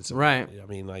do this. It's Right. I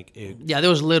mean, like it. Yeah,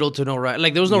 there was little to no writing.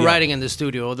 Like there was no Yeah. writing in the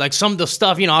studio. Like some of the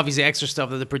stuff, obviously extra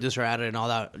stuff that the producer added and all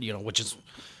that, which is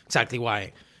exactly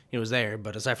why it was there.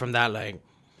 But aside from that, like,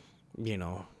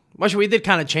 which we did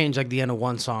kind of change like the end of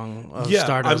one song of Yeah,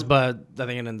 Stardust, I'm- but I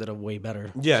think it ended up way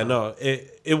better. Yeah, no,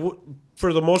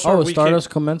 for the most part, Oh, we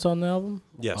Stardust commence on the album?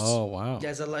 Yes. Oh, wow. Yeah,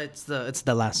 it's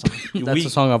the last song. That's we- a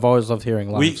song I've always loved hearing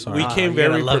live. we Sorry. came you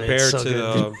very gotta love it. prepared It's so to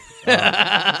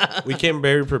the we came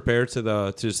very prepared to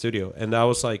the studio, and that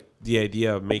was like the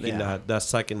idea of making Yeah. that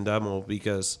second demo,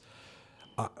 because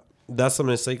that's a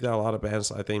mistake that a lot of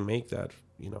bands I think make, that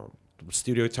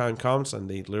studio time comes and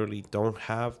they literally don't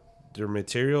have their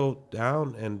material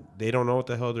down and they don't know what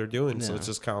the hell they're doing, so Yeah. it's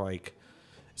just kind of like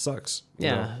sucks.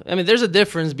 Yeah, I mean, there's a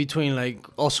difference between like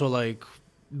also like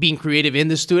being creative in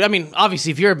the studio. I mean,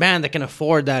 obviously, if you're a band that can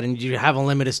afford that and you have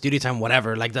unlimited studio time,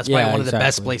 whatever, like that's probably Yeah, one of the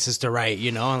best exactly. places to write,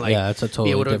 and like Yeah, that's a be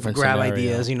totally able to different grab scenario.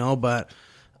 ideas, But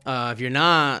if you're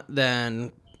not,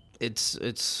 then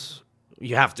it's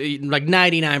you have to like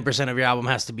 99% of your album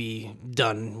has to be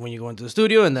done when you go into the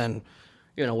studio, and then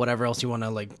whatever else you want to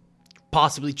like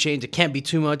possibly change. It can't be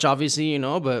too much, obviously,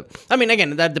 but I mean,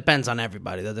 again, that depends on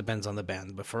everybody. That depends on the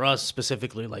band. But for us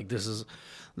specifically, like this is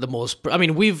the most, I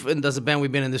mean, as a band,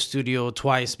 we've been in the studio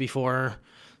twice before.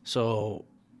 So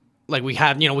like we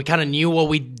have, we kind of knew what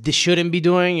we shouldn't be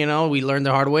doing, we learned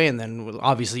the hard way. And then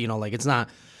obviously, like it's not,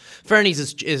 Fernie's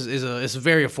is a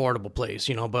very affordable place,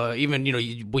 but even,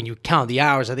 when you count the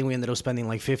hours, I think we ended up spending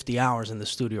like 50 hours in the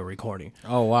studio recording.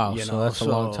 Oh, wow. So that's a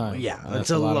long time. Yeah, That's it's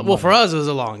a lot of well money. for us it was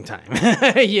a long time.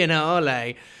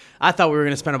 Like I thought we were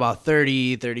gonna spend about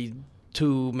 30,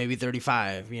 32, maybe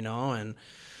 35. And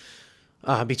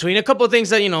between a couple of things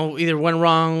that either went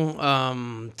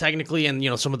wrong technically,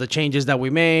 and some of the changes that we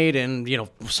made, and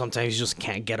sometimes you just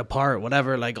can't get a part,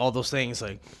 whatever. Like all those things,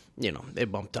 like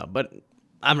it bumped up, but.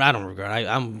 I don't regret.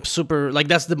 I'm super like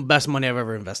that's the best money I've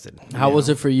ever invested. How was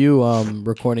it for you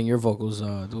recording your vocals?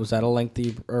 Was that a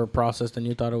lengthy process than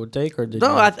you thought it would take? Or did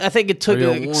No, you, I think it took or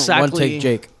you- exactly. one take,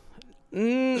 Jake?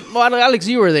 Well, Alex,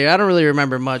 you were there. I don't really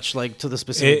remember much like to the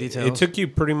specific details. It took you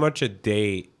pretty much a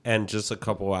day and just a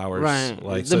couple hours. Right.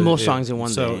 Like The most songs in one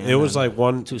so day, it and was then like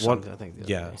one, 2 one songs, I think, the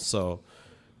other Yeah. day. So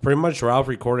pretty much Ralph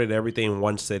recorded everything in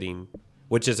one sitting,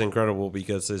 which is incredible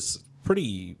because it's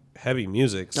pretty heavy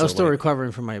music. I was so, still like,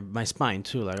 recovering from my spine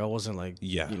too. Like I wasn't like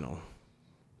Yeah.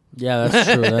 Yeah,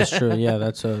 that's true. That's true. Yeah,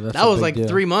 that's a that was like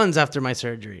 3 months after my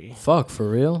surgery. Fuck, for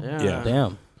real? Yeah. Yeah.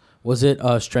 Damn. Was it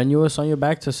strenuous on your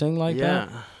back to sing like Yeah.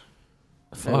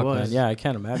 that? Fuck, man. was. Yeah, I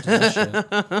can't imagine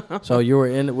that shit. So you were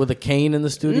in with a cane in the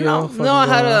studio? No, fucking I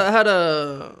going on? had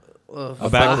a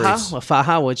back faja, brace. a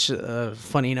faja, which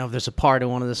funny enough, there's a part in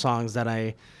one of the songs that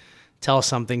I tell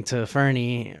something to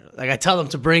Fernie. Like I tell them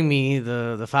to bring me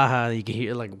the faja. You can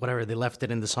hear like whatever they left it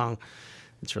in the song.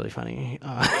 It's really funny.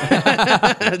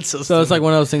 It's So it's like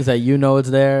one of those things that it's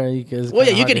there. well,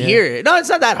 yeah, you can hear it. No, it's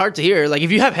not that hard to hear. Like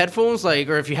if you have headphones, like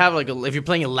or if you have if you're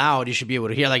playing it loud, you should be able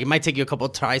to hear. Like it might take you a couple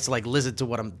of tries to like listen to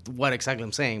what exactly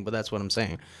I'm saying, but that's what I'm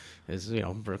saying. Is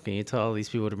bro, can you tell these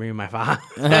people to bring me my faja?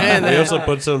 And They then- also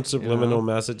put some subliminal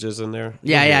messages in there.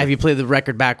 yeah. If you play the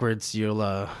record backwards, you'll.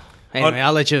 Anyway,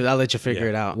 I'll let you figure Yeah.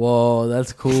 it out. Whoa,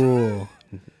 that's cool.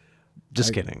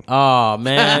 Just kidding. Oh,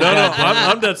 man. No,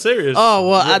 I'm that serious. Oh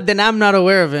well, then I'm not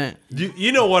aware of it.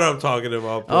 You know what I'm talking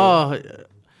about, bro. Oh,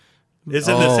 It's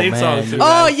in the Oh, same man. song, too.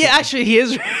 oh man. yeah. Actually, he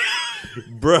is.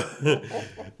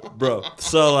 Bro.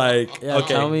 So like, Yeah, okay,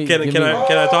 tell me- can give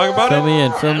I talk about Fill it? me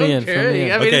in. Fill me in. Okay, Fill me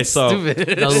in. I mean, Okay, it's so-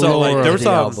 stupid. The So like lore there of was the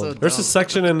a album. there's a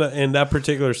section in that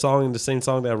particular song, in the same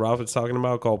song that Ralph is talking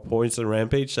about, called Poison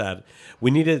Rampage, that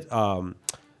we needed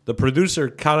the producer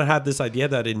kind of had this idea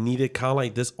that it needed kind of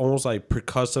like this almost like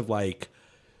percussive like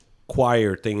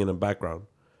choir thing in the background.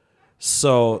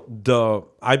 So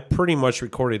I pretty much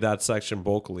recorded that section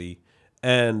vocally,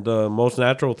 and the most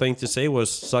natural thing to say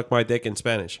was "suck my dick" in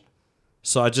Spanish.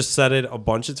 So I just said it a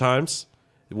bunch of times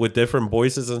with different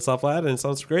voices and stuff like that, and it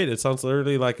sounds great. It sounds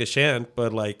literally like a chant,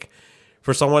 but like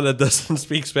for someone that doesn't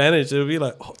speak Spanish, it would be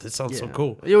like, oh, this sounds so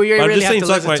cool. You But really have to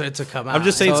listen to it to come out. I'm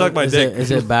just saying suck my dick. Is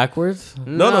it backwards?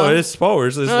 No, it's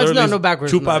forwards. It's literally no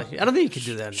backwards. chupa, I don't think you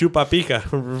can do that. chupa pica.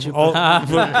 all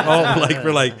like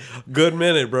for like good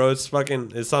minute, bro. It's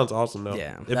fucking. It sounds awesome though.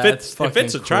 Yeah. it That's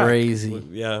fits a fucking track. crazy.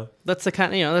 Yeah. That's the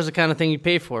kind, there's the kind of thing you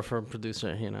pay for a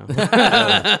producer,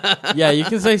 Yeah, you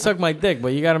can say suck my dick, but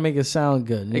you got to make it sound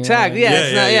good. you know Exactly. what I Yeah, Yeah,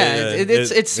 it's not. yeah, Yeah, yeah.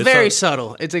 it's It's very not-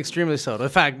 subble. It's extremely subtle. In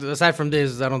fact, aside from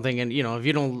this, I don't think, and if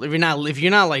you're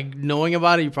not like knowing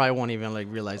about it, you probably won't even like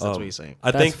realize that's what you're saying.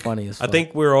 I That's think funny as I fuck.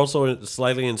 think we're also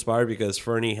slightly inspired because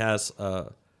Fernie has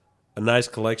a nice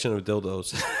collection of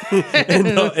dildos in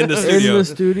the mean? studio. In the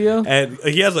studio? And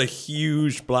he has a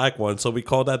huge black one, so we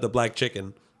call that the black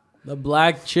chicken. The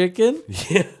black chicken?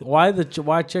 Yeah, Why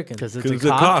why chicken? Because because it's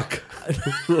it's a a cock.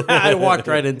 cock. I walked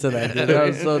right into that, dude. That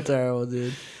was so terrible,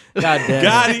 dude. God damn.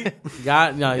 Got it.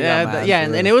 it. No, Yeah,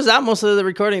 and it was out most of the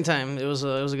recording time. It was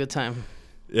a good time.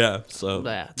 Yeah. So But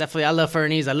yeah, definitely. I love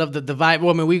Fernie's. I love the vibe. Well,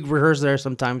 I mean, we rehearse there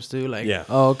sometimes too. Like, yeah.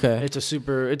 Oh, okay. it's a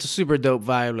super dope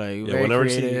vibe. Like, very whenever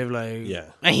she- creative. Like, yeah.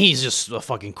 and he's just a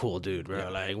fucking cool dude, bro.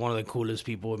 Like, one of the coolest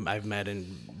people I've met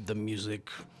in the music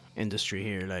industry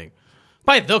here. Like,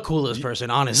 probably the coolest person,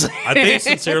 honestly. I think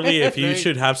sincerely, if you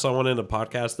should have someone in the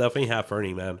podcast, definitely have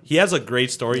Fernie, man. He has a great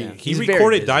story. Yeah, He he's very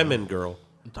recorded busy. Diamond Girl.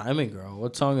 Diamond Girl.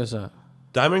 What song is that?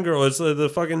 Diamond Girl is the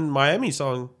fucking Miami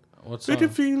song. What Did you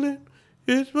song? feel it?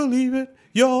 It's believe it.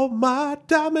 You're my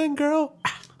Diamond Girl.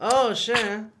 Oh shit!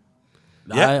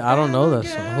 Yeah. I don't know that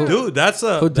song. Who, Dude, that's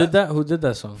a who did that? Who did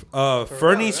that song?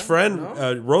 Fernie's friend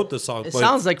wrote the song. It but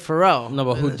sounds like Pharrell. No,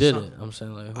 but who And did song- it? I'm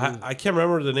saying like who? I can't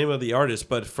remember the name of the artist,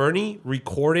 but Fernie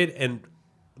recorded and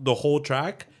the whole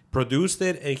track, produced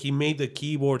it, and he made the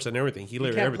keyboards and everything. He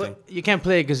layered everything. You can't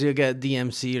play it because you'll get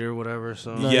DMC'd or whatever.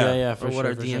 So No, Yeah. yeah, for or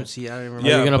whatever sure, for sure. DMC. I don't remember. Are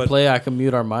Yeah, you gonna but- play? I can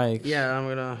mute our mics. Yeah, I'm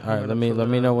gonna. All right, let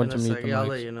me know when to mute the Yeah, I'll mics.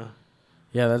 let you know.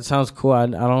 Yeah, that sounds cool. I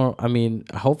don't. I mean,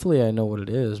 hopefully I know what it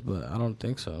is, but I don't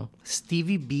think so.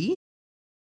 Stevie B.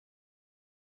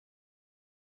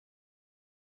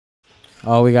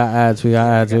 Oh, we got ads. We got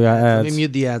ads. We got Let me ads.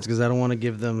 mute the ads because I don't want to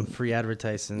give them free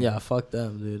advertising. Yeah, fuck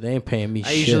them, dude. They ain't paying me I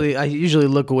shit. usually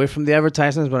look away from the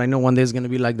advertisements, but I know one day is gonna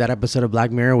be like that episode of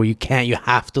Black Mirror where you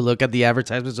have to look at the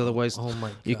advertisements, otherwise Oh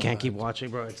my you can't God. keep watching,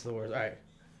 bro. It's the worst. All right.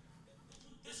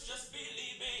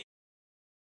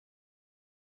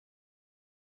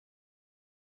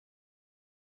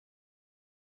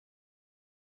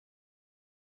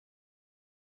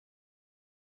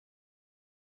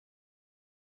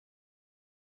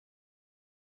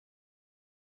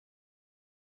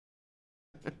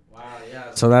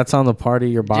 So that's on the Party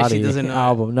Your Body doesn't know it.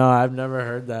 album. No, I've never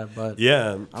heard that, but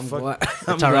Yeah, I'm fuck- glad.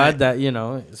 I'm all glad right.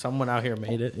 that someone out here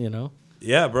made it.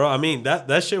 Yeah, bro. I mean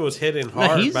that shit was hitting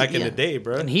hard he's- back in yeah. the day,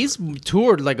 bro. And he's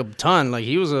toured like a ton. Like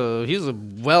he's a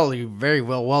very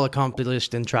well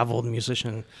accomplished and traveled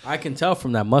musician. I can tell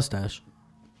from that mustache.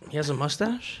 He has a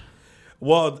mustache.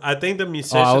 Well, I think the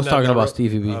musician. I was that talking never- about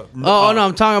Stevie B. Oh no,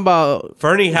 I'm talking about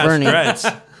Fernie has Fernie. dreads.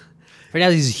 right now.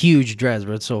 These huge dreads,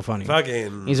 bro. It's so funny.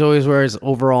 Fucking. He's always wears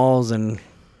overalls and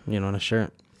and a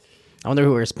shirt. I wonder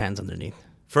who wears pants underneath.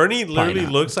 Fernie literally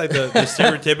not. looks like the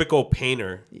stereotypical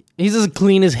painter. He's the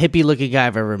cleanest hippie looking guy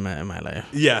I've ever met in my life.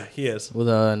 Yeah, he is. With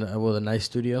a nice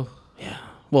studio. Yeah.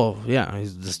 Well, yeah,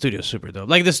 the studio's super dope.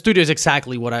 Like the studio is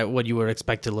exactly what you would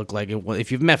expect to look like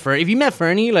if you've met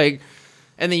Fernie, like,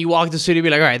 and then you walk to the studio, and be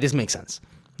like, all right, this makes sense.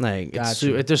 Like,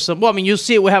 Gotcha. there's some. Well, I mean, you'll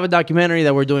see it. We have a documentary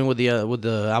that we're doing with the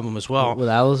album as well. With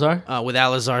Alazar. With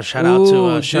Alizar, shout out to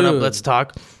Ooh, Shut Up, dude. Let's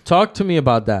Talk. Talk to me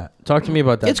about that.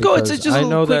 It's cool. It's because just I a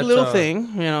know quick that, little thing,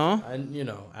 And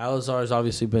Alazar's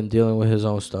obviously been dealing with his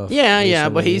own stuff. Yeah,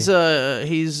 but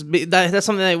recently. that's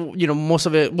something that most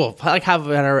of it. Well, like half of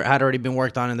it had already been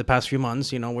worked on in the past few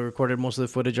months. We recorded most of the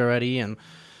footage already, and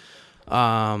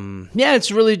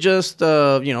it's really just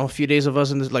a few days of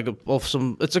us and there's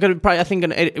it's gonna be probably, I think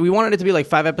we wanted it to be like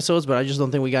 5 episodes, but I just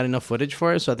don't think we got enough footage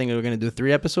for it, so I think we're gonna do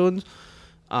 3 episodes.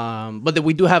 But then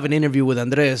we do have an interview with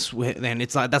Andres, and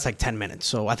that's like 10 minutes,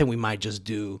 so I think we might just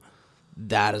do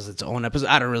that as its own episode.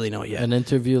 I don't really know yet. An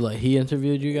interview, like he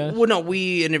interviewed you guys. Well, no,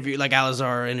 we interviewed, like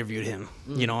Alazar interviewed him,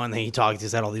 and then he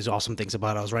said all these awesome things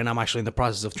about us. Right now, I'm actually in the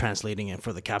process of translating it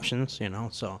for the captions,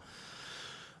 so.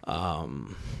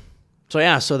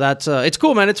 So that's it's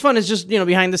cool, man. It's fun. It's just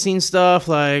behind the scenes stuff,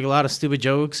 like a lot of stupid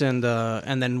jokes, and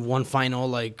then one final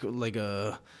like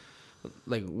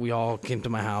we all came to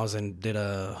my house and did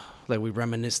we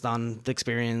reminisced on the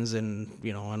experience and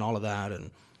and all of that,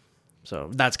 and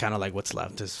So that's kind of like what's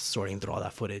left is sorting through all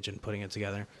that footage and putting it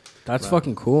together. That's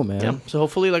fucking cool, man. Yeah. So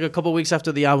hopefully, like a couple weeks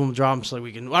after the album drops, like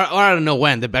we can, or I don't know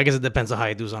when. I guess it depends on how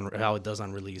it does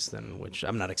on release. Then, which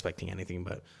I'm not expecting anything,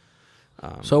 but.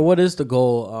 So what is the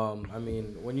goal? I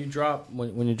mean, when you drop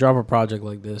a project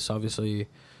like this, obviously,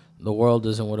 the world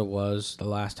isn't what it was the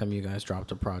last time you guys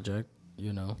dropped a project.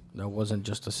 You know, that wasn't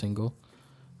just a single.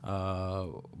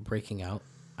 Breaking Out,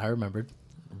 I remembered.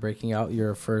 Breaking Out,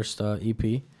 your first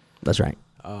EP. That's right.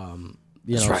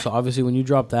 So obviously when you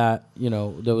dropped that, you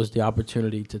know, there was the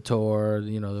opportunity to tour,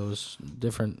 you know, there was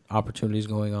different opportunities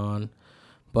going on.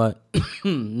 But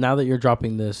now that you're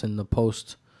dropping this in the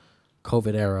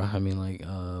post-COVID era, I mean, like,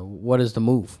 what is the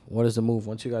move? What is the move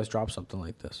once you guys drop something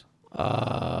like this?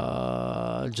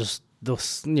 Just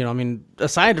those, you know, I mean,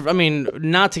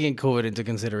 not taking COVID into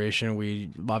consideration,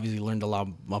 we obviously learned a lot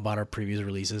about our previous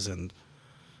releases and,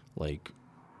 like...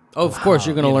 Oh, of course,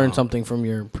 you're going to learn something from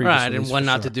your previous right, and what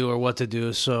not to do or what to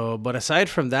do. So, but aside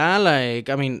from that, like,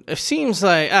 I mean, it seems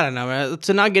like, I don't know, man,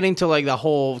 to not get into, like, the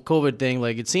whole COVID thing,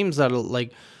 like, it seems that,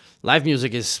 like, live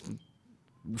music is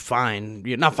fine.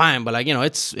 Not fine, but, like, you know,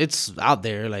 it's out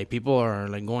there. Like, people are,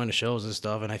 like, going to shows and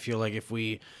stuff, and I feel like if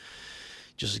we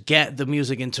just get the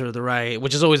music into the right,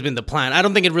 which has always been the plan, I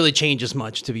don't think it really changes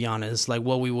much, to be honest, like,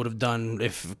 what we would have done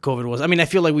if COVID was, I mean, I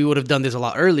feel like we would have done this a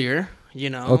lot earlier. You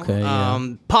know, okay,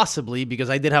 possibly because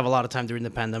I did have a lot of time during the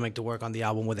pandemic to work on the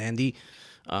album with Andy.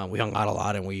 We hung out a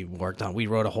lot and we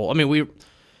wrote a whole,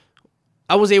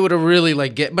 I was able to really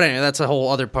like but anyway, that's a whole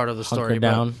other part of the story.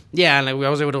 Down. Yeah. And I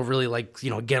was able to really like, you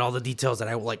know, get all the details that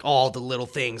I like, all the little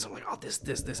things. I'm like, oh,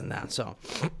 this and that. So,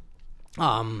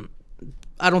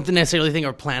 I don't necessarily think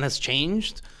our plan has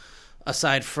changed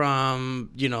aside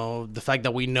from, you know, the fact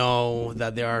that we know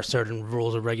that there are certain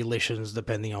rules or regulations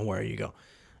depending on where you go.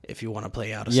 If you want to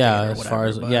play out of state or whatever.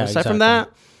 Aside from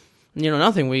that, you know,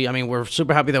 nothing. We're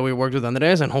super happy that we worked with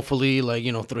Andres, and hopefully, like,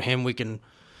 you know, through him we can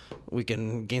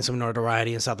gain some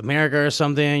notoriety in South America or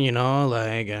something, you know,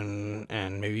 like, and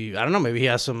maybe, I don't know, maybe he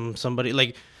has somebody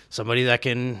that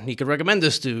he could recommend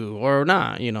this to or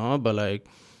not, you know, but like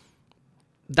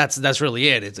that's really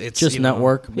it. It's just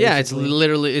network. Know, yeah,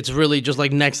 it's really just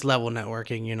like next level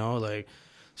networking, you know, like,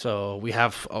 so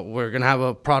we're gonna have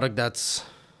a product that's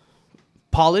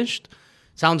polished,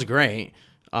 sounds great.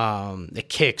 It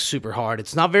kicks super hard.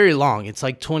 It's not very long. It's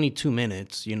like 22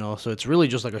 minutes, you know, so it's really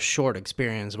just like a short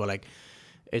experience, but like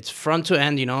it's front to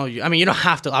end, you know. I mean, you don't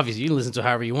have to, obviously you can listen to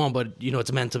however you want, but you know,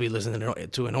 it's meant to be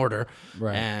listened to in order.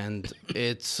 Right. And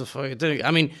it's,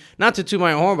 I mean, not to toot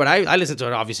my own horn, but I listen to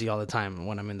it obviously all the time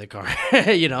when I'm in the car.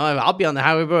 You know, I'll be on the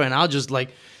highway, bro, and I'll just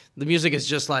like, the music is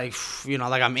just like, you know,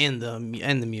 like I'm in the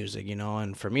music, you know,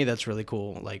 and for me that's really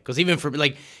cool. Like, because even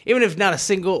if not a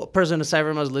single person in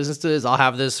Cypher Mouse listens to this, I'll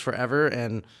have this forever,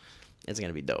 and it's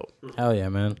gonna be dope. Hell yeah,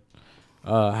 man.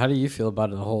 How do you feel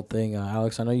about the whole thing,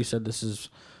 Alex? I know you said this is,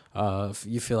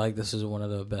 you feel like this is one of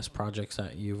the best projects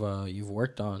that you've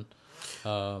worked on.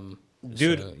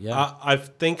 Dude, so, yeah. I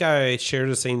think I share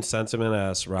the same sentiment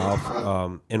as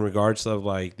Ralph in regards of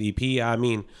like the EP. I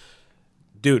mean,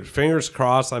 dude, fingers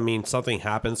crossed. I mean, something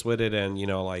happens with it, and you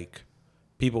know, like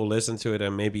people listen to it,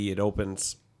 and maybe it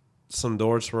opens some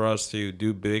doors for us to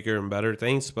do bigger and better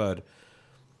things. But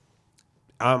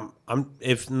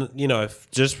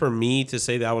if just for me to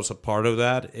say that I was a part of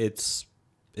that, it's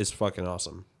fucking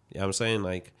awesome. You know what I'm saying?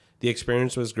 Like the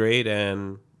experience was great,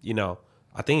 and you know,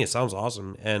 I think it sounds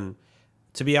awesome. And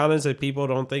to be honest, if people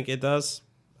don't think it does,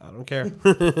 I don't care.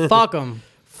 Fuck them.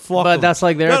 But that's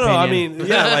like their opinion. No, I mean,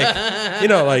 yeah, like, you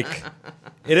know, like,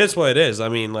 it is what it is. I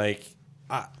mean, like,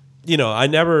 I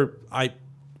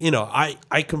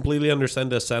completely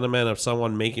understand the sentiment of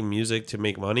someone making music to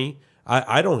make money.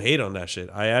 I don't hate on that shit.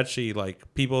 I actually,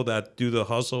 like, people that do the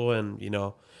hustle and, you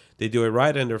know, they do it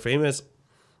right and they're famous.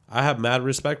 I have mad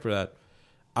respect for that.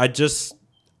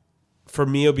 For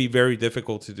me, it'll be very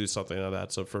difficult to do something like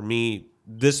that. So for me,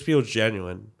 this feels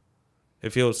genuine. It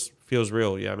feels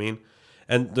real, you know what I mean?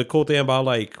 And the cool thing about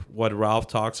like what Ralph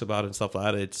talks about and stuff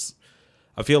like that,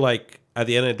 I feel like at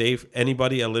the end of the day,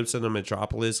 anybody that lives in a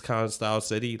metropolis kind of style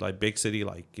city, like big city,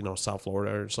 like, you know, South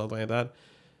Florida or something like that,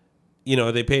 you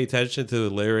know, they pay attention to the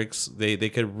lyrics, they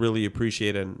could really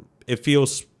appreciate it, and it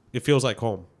feels like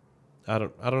home. I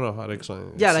don't know how to explain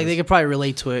it. Yeah, like they could probably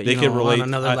relate to it. They could relate on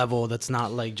another level. That's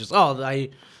not like just I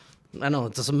know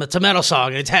it's a metal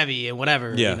song and it's heavy and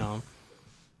whatever. Yeah. You know.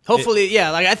 Hopefully,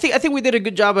 like I think we did a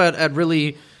good job at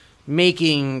really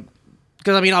making,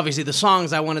 because I mean obviously the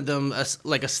songs, I wanted them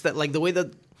like the way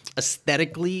that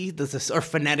aesthetically or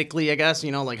phonetically, I guess,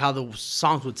 you know, like how the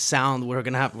songs would sound.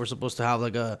 We're supposed to have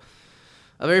like a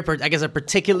very, I guess, a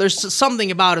particular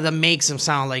something about it that makes them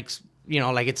sound like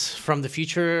like it's from the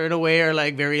future in a way, or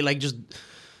like very like just.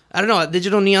 I don't know.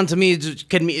 Digital neon to me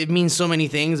it means so many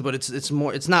things, but it's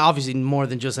more. It's not obviously more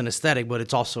than just an aesthetic, but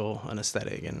it's also an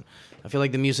aesthetic, and I feel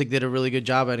like the music did a really good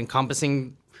job at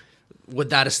encompassing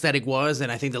what that aesthetic was,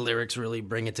 and I think the lyrics really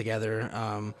bring it together.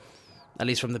 At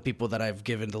least from the people that I've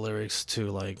given the lyrics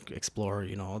to like explore,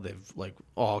 they've like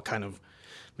all kind of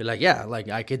be like, yeah, like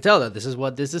I could tell that this is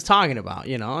what this is talking about,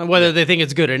 and whether they think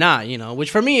it's good or not,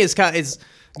 which for me is good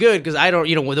because I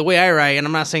don't, with the way I write, and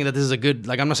I'm not saying that this is a good,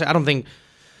 like I'm not saying I don't think.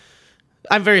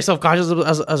 I'm very self-conscious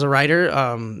as a writer,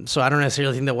 so I don't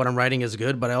necessarily think that what I'm writing is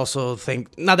good, but I also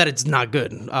think, not that it's not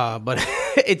good, but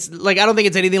it's like, I don't think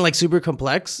it's anything like super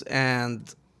complex,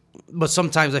 but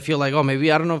sometimes I feel like, oh,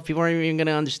 maybe, I don't know if people are even going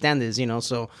to understand this,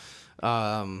 so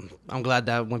I'm glad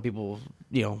that when people,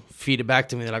 feed it back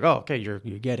to me, they're like, oh, okay, you're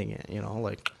getting it,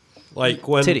 like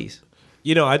when, titties.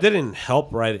 I didn't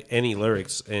help write any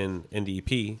lyrics in the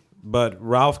EP. But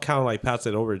Ralph kind of like passed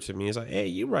it over to me. He's like, hey,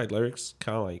 you write lyrics.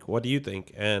 Kind of like, what do you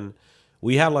think? And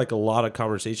we had like a lot of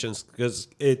conversations because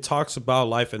it talks about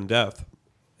life and death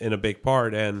in a big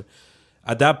part. And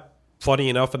funny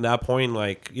enough, at that point,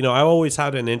 like, I always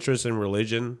had an interest in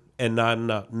religion and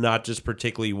not just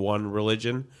particularly one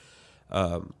religion.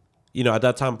 At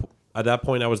that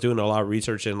point, I was doing a lot of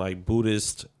research in like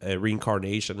Buddhist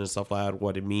reincarnation and stuff like that,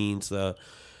 what it means,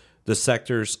 the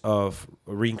sectors of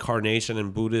reincarnation in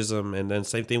Buddhism, and then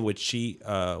same thing with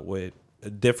with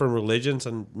different religions.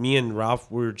 And me and Ralph,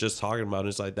 we were just talking about it.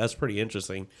 It's like, that's pretty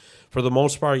interesting. For the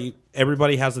most part,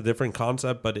 everybody has a different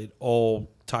concept, but it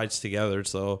all ties together.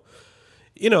 So,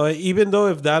 even though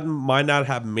if that might not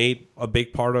have made a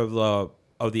big part of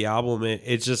the album,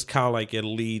 it's just kind of like it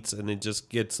leads and it just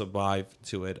gets a vibe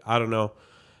to it. I don't know.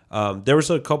 There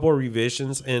was a couple of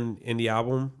revisions in the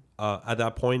album at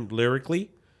that point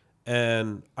lyrically.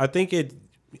 And I think it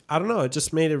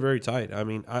just made it very tight. I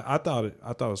mean, I thought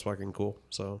it was fucking cool.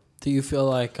 So, do you feel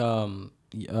like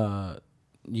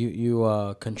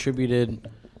you contributed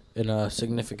in a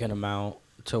significant amount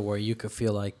to where you could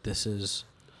feel like this is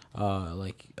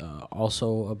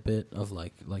also a bit of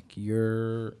like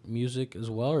your music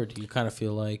as well, or do you kind of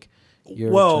feel like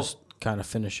you're just kind of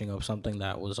finishing up something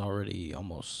that was already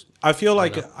almost? I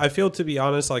feel to be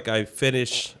honest, like I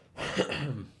finished.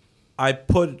 I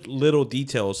put little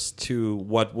details to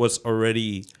what was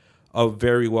already a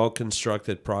very well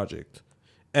constructed project.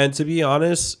 And to be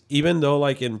honest, even though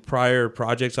like in prior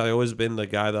projects, I always been the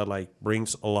guy that like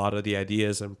brings a lot of the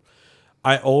ideas, and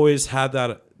I always had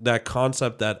that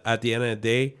concept that at the end of the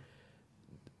day,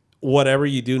 whatever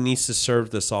you do needs to serve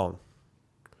the song.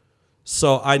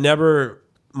 So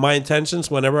my intentions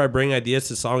whenever I bring ideas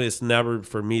to song is never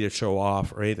for me to show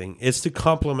off or anything. It's to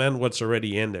complement what's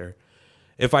already in there.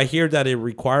 If I hear that it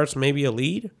requires maybe a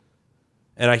lead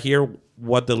and I hear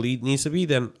what the lead needs to be,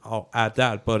 then I'll add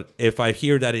that. But if I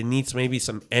hear that it needs maybe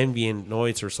some ambient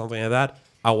noise or something like that,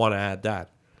 I want to add that.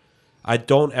 I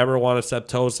don't ever want to step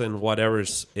toes in whatever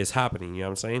is happening. You know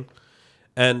what I'm saying?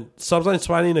 And sometimes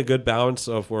finding a good balance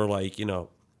of where like,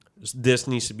 this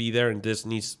needs to be there and this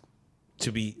needs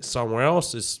to be somewhere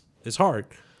else is hard.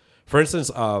 For instance,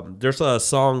 there's a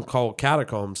song called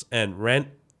Catacombs, and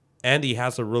Andy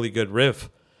has a really good riff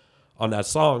on that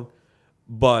song,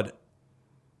 but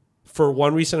for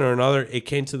one reason or another, it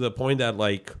came to the point that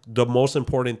like the most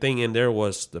important thing in there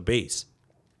was the bass.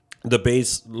 The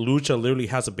bass, Lucha literally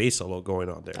has a bass solo going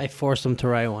on there. I forced him to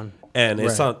write one, and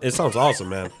it sounds awesome,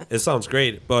 man. It sounds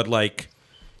great, but like,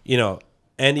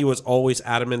 Andy was always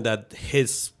adamant that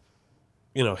his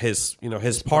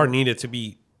part needed to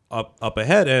be up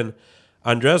ahead, and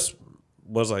Andres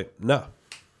was like, no,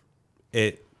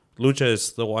 Lucha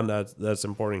is the one that's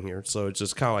important here. So it's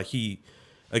just kind of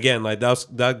like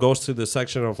that goes to the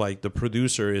section of like the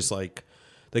producer is like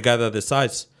the guy that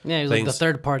decides. Yeah, he's like the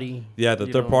third party. Yeah, the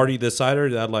third party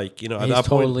decider that like, at he's that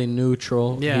totally point,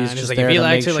 neutral. Yeah, he's and just like, there if he to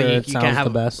likes make it, sure like, it you sounds can't have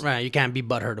the best. Right, you can't be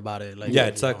butthurt about it. Like, yeah,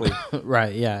 exactly.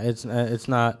 Right, yeah, it's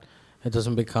not. It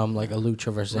doesn't become like a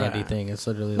Lucha versus Andy thing. It's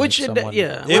literally which like someone.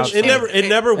 It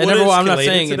never would. I'm not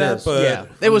saying it is. But yeah,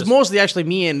 it was mostly actually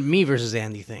me versus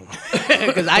Andy thing,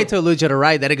 because I told Lucha to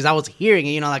write that because I was hearing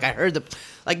it. Like I heard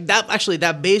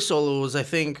that bass solo was, I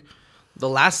think, the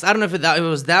last. I don't know if it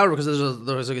was that or because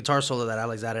there was a guitar solo that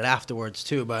Alex added afterwards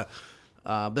too, but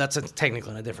that's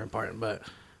technically a different part. But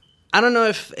I don't know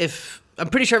if I'm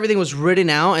pretty sure everything was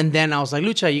written out, and then I was like,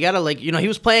 Lucha, you gotta like, he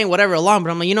was playing whatever along, but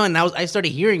I'm like, and I started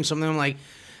hearing something. I'm like,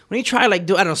 when you try like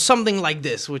do, I don't know, something like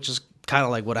this, which is kind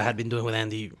of like what I had been doing with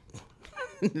Andy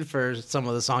for some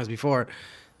of the songs before,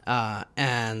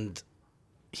 and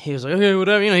he was like, okay,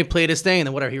 whatever, he played his thing, and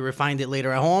then whatever, he refined it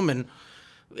later at home, and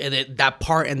that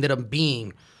part ended up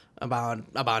being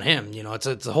about him. You know, it's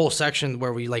a whole section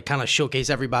where we like kind of showcase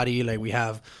everybody. Like we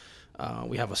have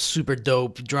a super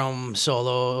dope drum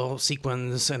solo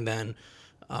sequence, and then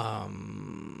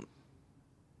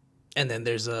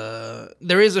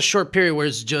there is a short period where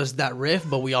it's just that riff,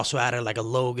 but we also added like a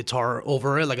low guitar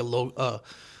over it, like a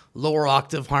lower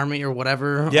octave harmony or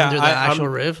whatever under the actual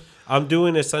riff. I'm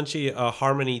doing essentially a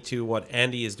harmony to what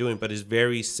Andy is doing, but it's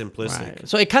very simplistic. Right.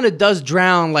 So it kind of does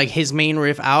drown like his main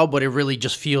riff out, but it really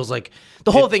just feels like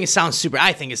the whole thing sounds super.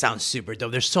 I think it sounds super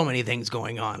dope. There's so many things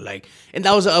going on, like, and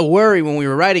that was a worry when we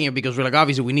were writing it because we're like,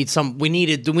 obviously we need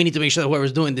to make sure that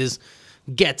whoever's doing this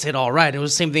gets it all right. It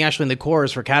was the same thing actually in the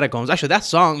chorus for Catacombs. Actually, that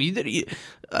song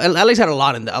Alex had a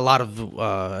lot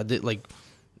of like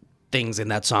things in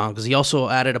that song because he also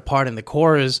added a part in the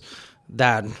chorus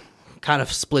that kind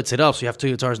of splits it up, so you have two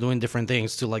guitars doing different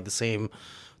things to like the same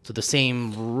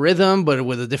rhythm, but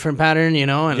with a different pattern, you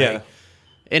know. And like,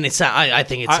 and it's I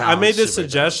think it's. I made this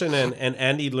suggestion, and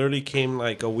Andy literally came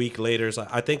like a week later. It's like,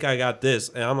 I think I got this,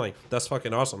 and I'm like, that's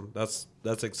fucking awesome. That's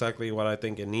exactly what I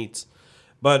think it needs.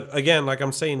 But again, like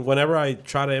I'm saying, whenever I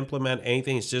try to implement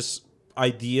anything, it's just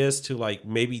ideas to like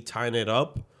maybe tighten it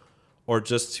up, or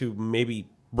just to maybe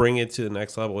bring it to the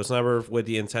next level. It's never with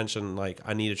the intention like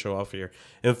I need to show off here.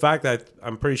 In fact,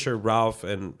 I'm pretty sure Ralph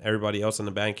and everybody else in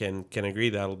the band can agree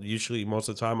that usually most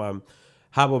of the time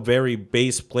have a very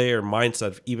bass player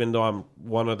mindset. Even though I'm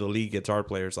one of the lead guitar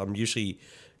players, I'm usually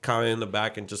kind of in the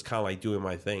back and just kind of like doing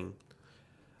my thing.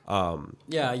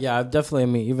 Yeah, I've definitely. I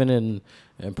mean, even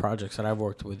in projects that I've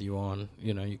worked with you on,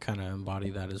 you know, you kind of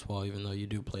embody that as well. Even though you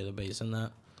do play the bass in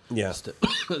that. Yeah.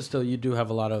 Still, you do have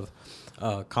a lot of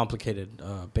complicated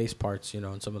bass parts, you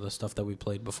know, and some of the stuff that we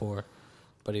played before.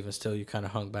 But even still, you kind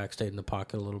of hung back, stayed in the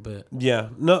pocket a little bit. Yeah.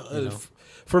 No,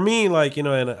 for me, like, you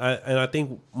know, and I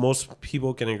think most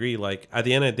people can agree, like, at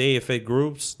the end of the day, if it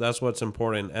groups, that's what's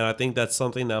important. And I think that's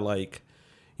something that, like,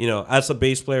 you know, as a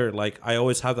bass player, like, I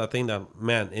always have that thing that,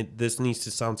 man, this needs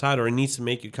to sound tight, or it needs to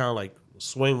make you kind of, like,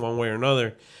 swing one way or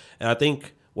another. And I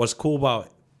think what's cool about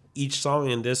each song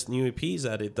in this new EP is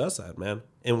that it does that, man,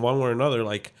 in one way or another.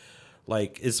 Like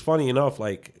it's funny enough,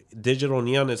 like Digital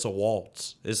Neon is a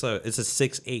waltz. It's a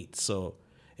 6/8, so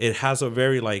it has a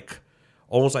very like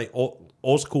almost like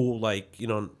old school, like, you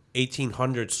know,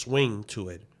 1800 swing to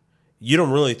it. You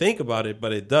don't really think about it,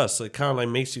 but it does. So it kind of like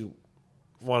makes you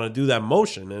want to do that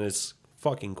motion, and it's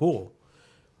fucking cool.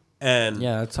 And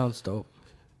yeah, that sounds dope.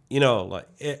 You know, like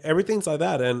everything's like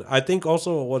that. And I think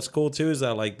also what's cool too is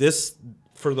that like this,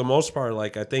 for the most part,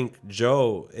 like I think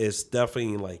Joe is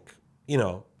definitely like, you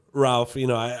know, Ralph, you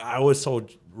know, I always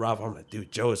told Ralph, I'm like, dude,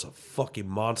 Joe is a fucking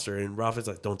monster, and Ralph is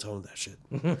like, don't tell him that shit.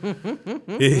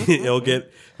 he'll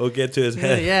get to his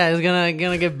head. Yeah, he's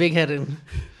gonna get big headed.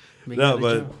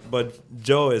 But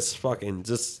Joe is fucking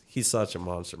he's such a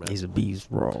monster, man. He's a beast,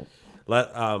 bro.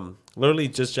 Literally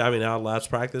just jamming out last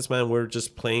practice, man. We're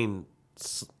just jamming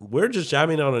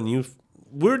on a new.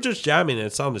 We're just jamming, and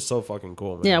it sounded so fucking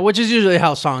cool, man. Yeah, which is usually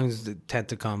how songs tend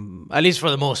to come, at least for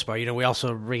the most part. You know, we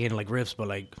also bring in like riffs, but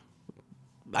like,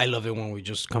 I love it when we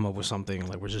just come up with something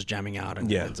like we're just jamming out, and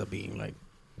it ends up being like.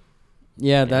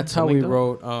 Yeah, that's how we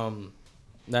wrote.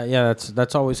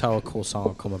 That's always how a cool song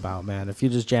will come about, man. If you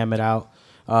just jam it out.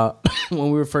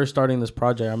 When we were first starting this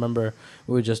project, I remember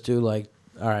we would just do like,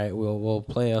 all right, we'll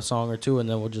play a song or two, and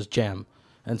then we'll just jam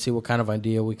and see what kind of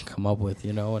idea we can come up with,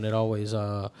 you know. And it always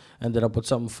ended up with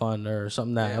something fun or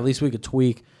something that at least we could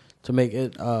tweak to make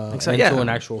it into an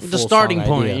actual full the starting song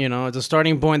point, idea. you know, the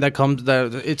starting point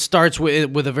that it starts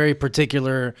with a very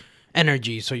particular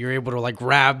energy, so you're able to like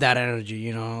grab that energy,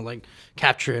 you know, like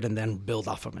capture it and then build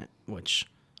off of it, which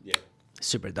is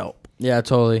super dope. Yeah,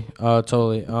 totally.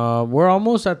 We're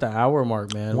almost at the hour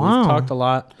mark, man. Wow. We've talked a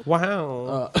lot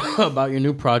about your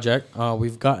new project.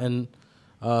 We've gotten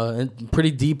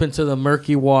pretty deep into the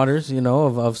murky waters, you know,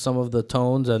 of some of the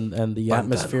tones and the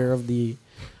atmosphere of the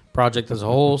project as a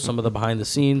whole, some of the behind the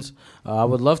scenes. I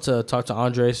would love to talk to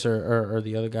Andres or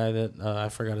the other guy that I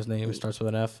forgot his name. It starts with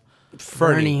an F.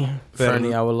 Fernie.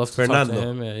 I would love to Fernando. talk to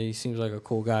him. He seems like a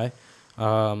cool guy.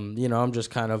 You know, I'm just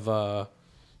kind of,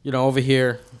 you know, over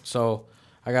here. So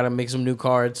I got to make some new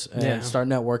cards and start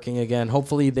networking again.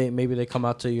 Hopefully maybe they come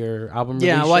out to your album release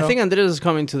Yeah, well, show. I think Andres is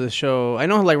coming to the show. I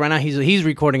know, like right now he's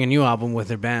recording a new album with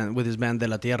his band De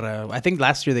La Tierra. I think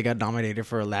last year they got nominated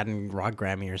for a Latin rock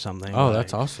Grammy or something. Oh,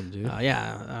 that's awesome, dude.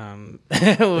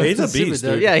 He's a beast,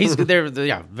 dude. Yeah,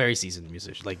 they're very seasoned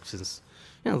musician. Like since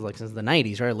the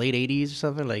 90s, right? Late 80s or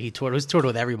something. Like he's toured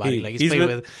with everybody. Like he's played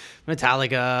with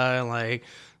Metallica and like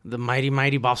the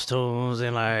Mighty Boss Tones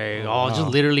and like just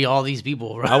literally all these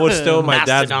people. Right? I was still my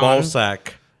dad's Mastodon. ball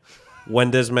sack.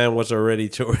 when this man was already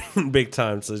touring big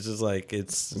time. So it's just like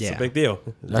it's a big deal.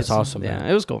 That's awesome, man. Yeah,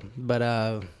 it was cool. But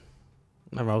I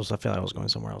feel like I was going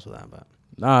somewhere else with that. But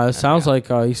Nah, it sounds like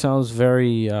he sounds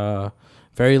very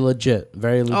legit.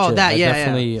 Very legit. Oh, that, I yeah,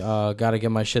 definitely got to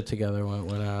get my shit together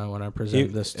when I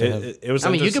present this to him. It was. I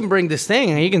mean, you can bring this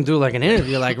thing and you can do like an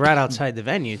interview like right outside the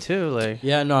venue too. Like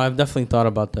Yeah, no, I've definitely thought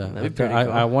about that. That'd be pretty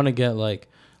cool. I want to get like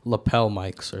lapel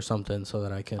mics or something so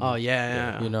that I can. Oh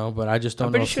yeah. You know, but I just don't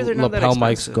I'm know pretty if sure they're not that lapel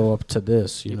mics expensive. go up to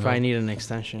this. You know? probably need an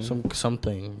extension.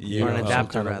 something. Yeah, Or an some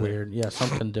adapter, kind of rather. weird. Yeah,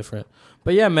 something different.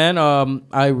 But yeah, man,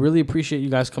 I really appreciate you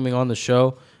guys coming on the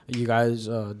show. You guys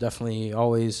definitely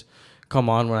always come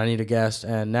on when I need a guest,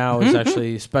 and now is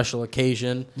actually a special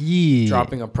occasion. Yeah.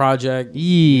 Dropping a project.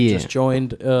 Yeah. Just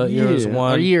joined Eras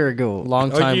One. A year ago.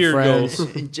 Longtime A year ago.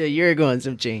 friends. A year ago and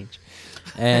some change.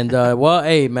 And well,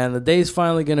 hey, man, the day's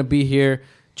finally gonna be here.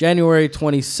 January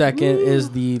 22nd is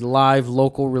the live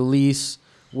local release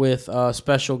with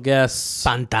special guests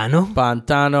Pantano.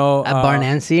 Pantano At Bar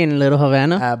Nancy in Little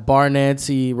Havana. at Bar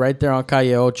Nancy right there on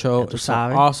Calle Ocho. tú It's an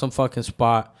sabes. awesome fucking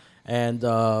spot. And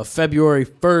February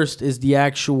 1st is the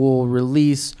actual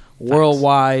release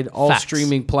worldwide, all Facts.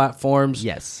 streaming platforms.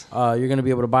 Yes. You're going to be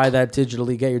able to buy that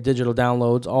digitally, get your digital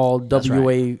downloads, all That's right.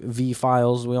 WAV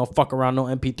files. We don't fuck around, no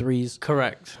MP3s,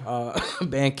 Correct.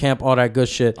 Bandcamp, all that good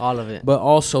shit. All of it. But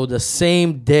also the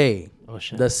same day, Oh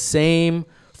shit. the same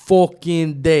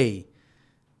fucking day,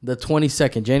 the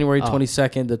 22nd, January Oh.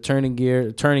 22nd, Turning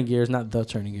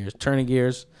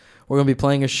Gears. We're going to be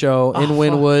playing a show in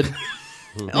Wynwood.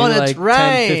 Oh, that's like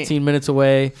right. 10, 15 minutes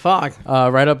away. Fuck.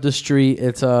 Right up the street.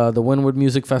 It's the Wynwood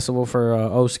Music Festival for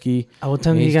Oski. What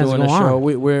time do you He's guys doing go a show.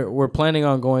 on? We're planning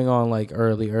on going on like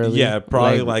early. Yeah,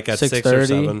 probably like at 6 or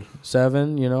 7.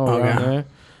 7, you know, Okay. around there.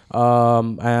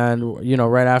 And you know,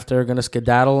 right after, gonna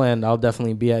skedaddle, and I'll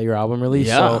definitely be at your album release.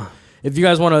 Yeah. So if you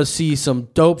guys want to see some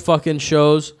dope fucking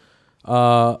shows,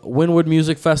 Wynwood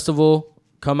Music Festival,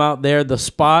 come out there. The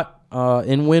Spot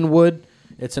in Wynwood.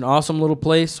 It's an awesome little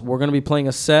place. We're gonna be playing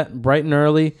a set bright and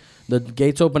early. The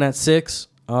gates open at 6,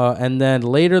 and then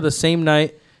later the same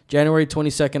night, January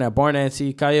 22nd at Bar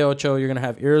Nancy, Calle Ocho, you're gonna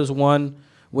have Eras One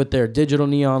with their digital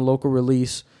neon local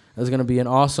release. There's gonna be an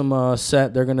awesome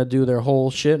set. They're gonna do their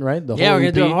whole shit, right? The Yeah, whole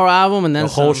we're gonna EP, do a whole album and then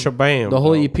The whole some. shebang. the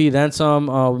whole bro. EP, then some.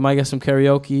 We might get some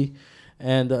karaoke,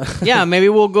 and Yeah, maybe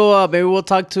we'll go. Maybe we'll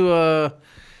talk to.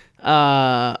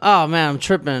 Oh man, I'm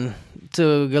tripping.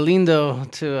 To Galindo,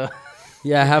 to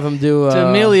yeah, have them do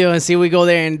Emilio, and see if we go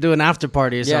there and do an after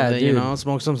party or Yeah, something. You dude. know,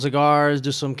 smoke some cigars,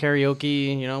 do some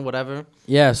karaoke. You know, whatever.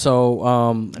 Yeah,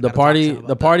 so the gotta party talk to him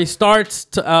the about party starts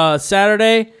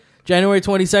Saturday, January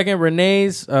 22nd.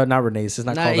 Renee's, not Renee's. It's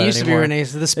not Nah, called it that used to be anymore.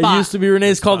 Renee's. The It Spot. used to be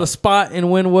Renee's, called the Spot in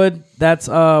Wynwood. That's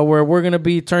where we're gonna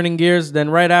be turning gears. Then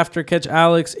right after, catch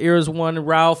Alex, Eras One,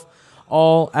 Ralph,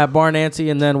 all at Bar Nancy,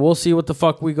 and then we'll see what the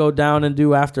fuck we go down and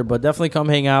do after. But definitely come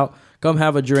hang out, come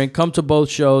have a drink, come to both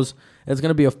shows. It's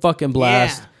gonna be a fucking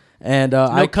blast. Yeah. And No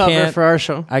I cover can't, for our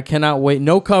show. I cannot wait.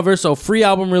 No cover, so free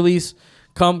album release.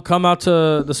 Come out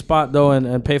to the Spot though,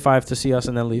 and pay $5 to see us,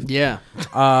 and then leave. Yeah.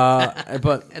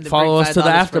 But And they follow bring us to the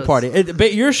 $5 after for us. party.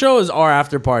 But your show is our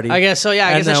after party. I guess so. Yeah,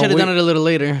 I And guess I then should have we- done it a little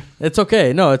later. It's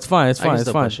okay. No, it's fine. It's I can fine. It's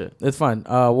still fine. push it. It's fine.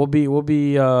 We'll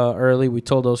be early. We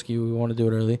told Oski we want to do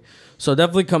it early, so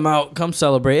definitely come out, come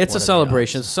celebrate. It's a Whatever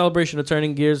celebration. It's a celebration of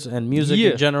Turning Gears and music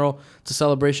Yeah. in general. It's a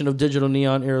celebration of Digital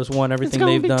Neon, Eras One, everything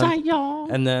they've done,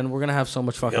 and then we're gonna have so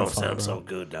much fucking fun. Bro.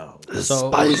 good, dog. So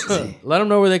let them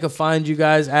know where they can find you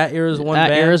guys at Eras One At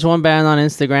Band. Eras One Band on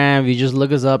Instagram. If you just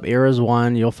look us up, Eras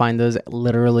One, you'll find us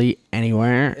literally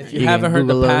anywhere. If you haven't heard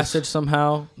Google the us. Passage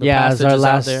somehow, the Yeah, Passage it's our is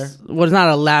last. out there. Well, it's not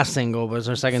our last single, but it's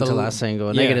our second to So, last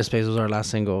single. yeah. Negative Space was our last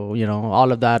single. You know,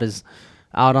 all of that is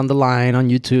out on the line on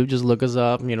YouTube. Just look us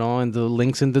up. You know, and the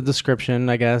links in the description,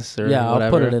 I guess. Or Yeah, whatever.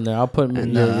 I'll put it in there. I'll put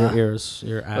And, your ears,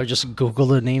 your app. Or just Google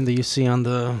the name that you see on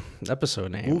the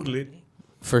episode name. Google it.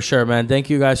 For sure, man. Thank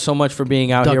you guys so much for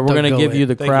being out Duck, here. We're duck, going to go give it. you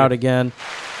the Thank crowd you. again.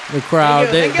 The crowd,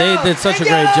 they did such a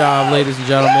great job, ladies and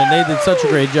gentlemen. They did such a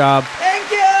great job. Thank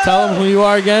you. Tell them who you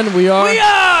are again. We are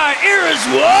Eras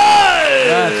One.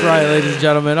 That's right, ladies and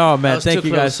gentlemen. Oh, man. was Thank too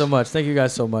you guys close. so much. Thank you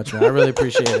guys so much, man. I really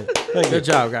appreciate it. Good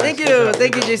job, guys. Thank Good you. job.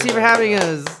 Thank you, JC, for having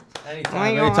us.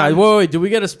 Anytime. Anytime. Wait, do we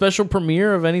get a special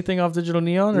premiere of anything off Digital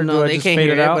Neon? Or do No, I they just can't fade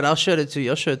hear it it, out? but I'll show it to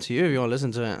you. I'll show it to you if you want to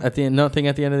listen to it. At the end, nothing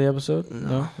at the end of the episode?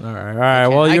 No. All right. All right.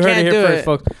 Well, I you heard it can't here do first, it.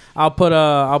 folks. I'll put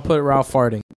Ralph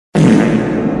farting.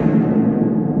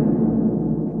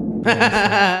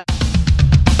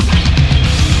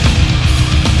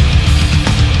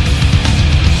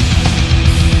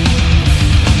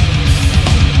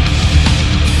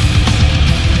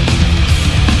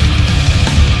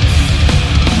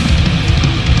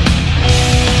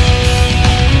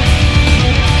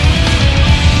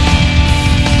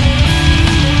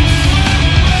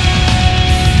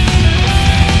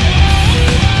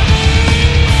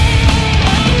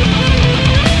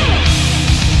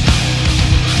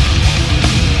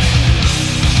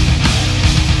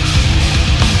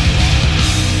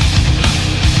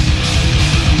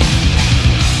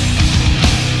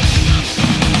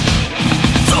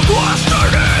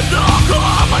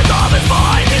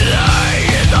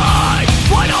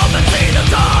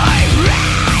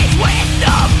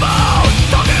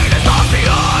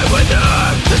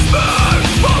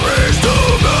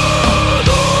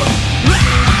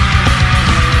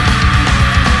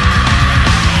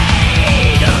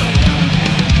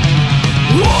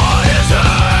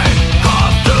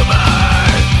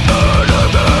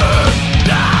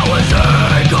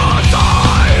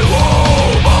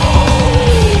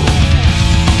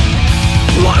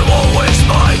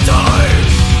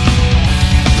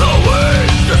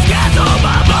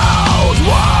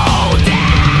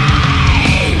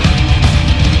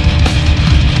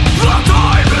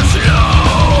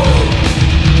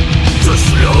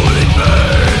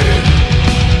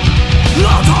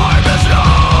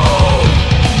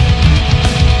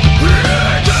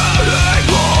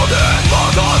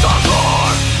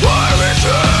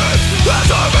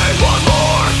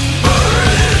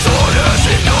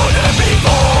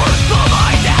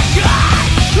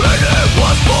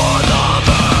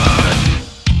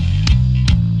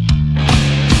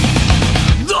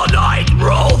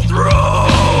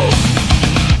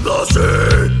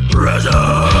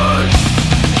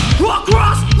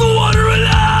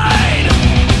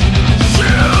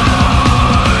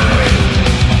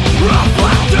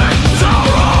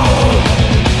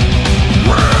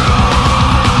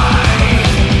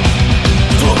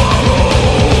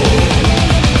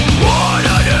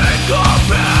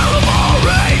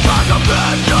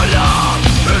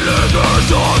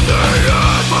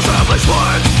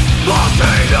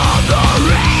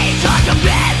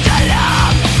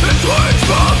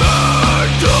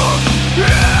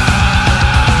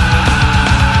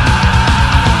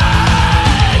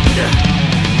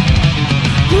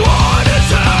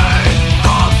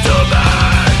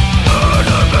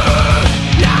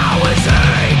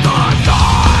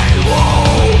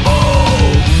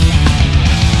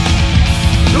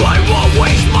 won't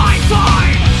waste my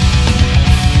time.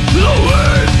 The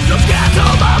winds just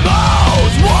scatter my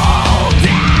bones won't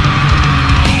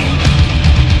die.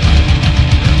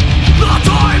 The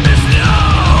time is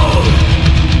now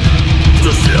to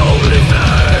slowly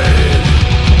fade.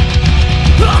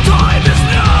 The time is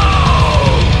now.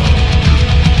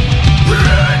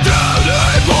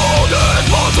 Intended boldness,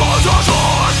 monsters are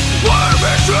short. Where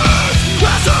missions,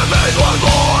 estimates one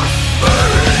more.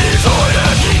 It's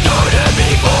already done it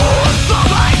before. The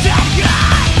light that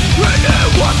God, and it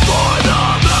was for the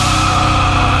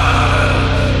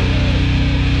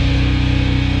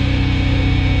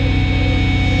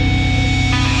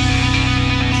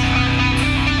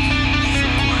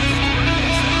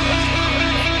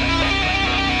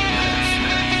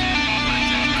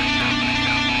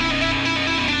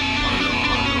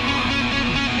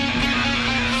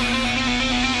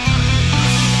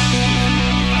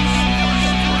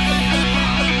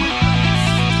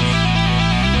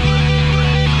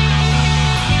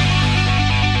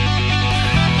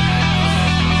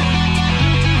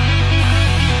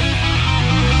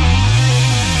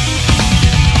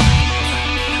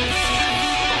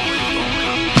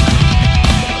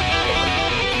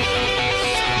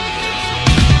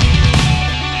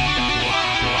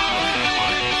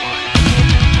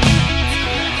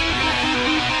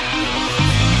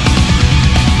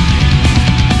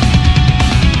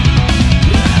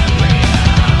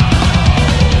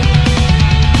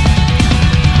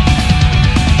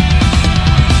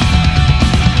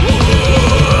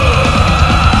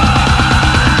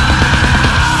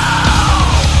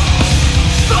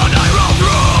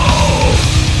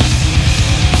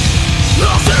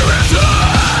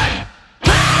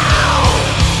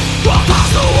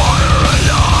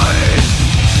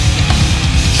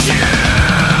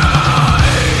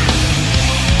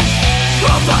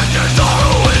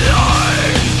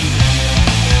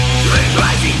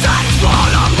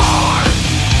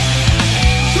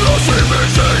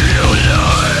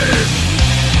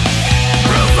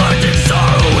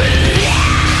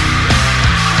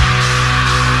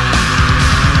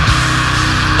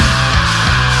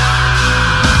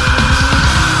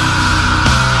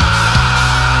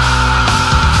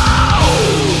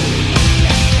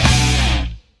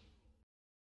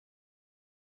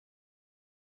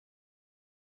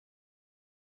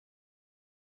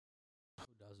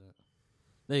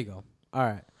There you go. All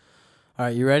right. All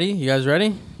right, you ready? You guys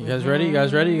ready? You guys ready? You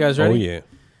guys ready? You guys ready? Oh, yeah.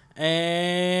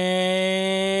 And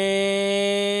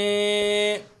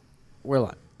we're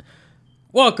live.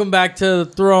 Welcome back to the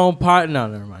Throne Part. No,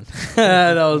 never mind.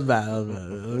 That was bad.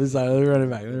 That was bad. Let me run it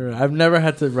back. I've never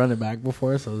had to run it back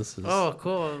before, so this is. Oh,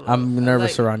 cool. I'm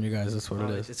nervous around you guys. That's what it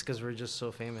is. It's because we're just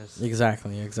so famous.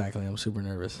 Exactly. I'm super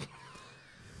nervous.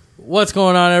 What's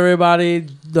going on, everybody?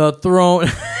 The Throne.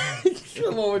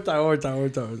 One more time.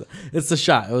 It's a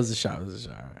shot. It was a shot. All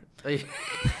right.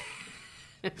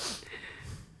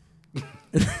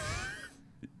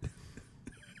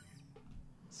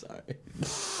 Sorry.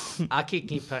 I can't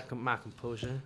keep my composure.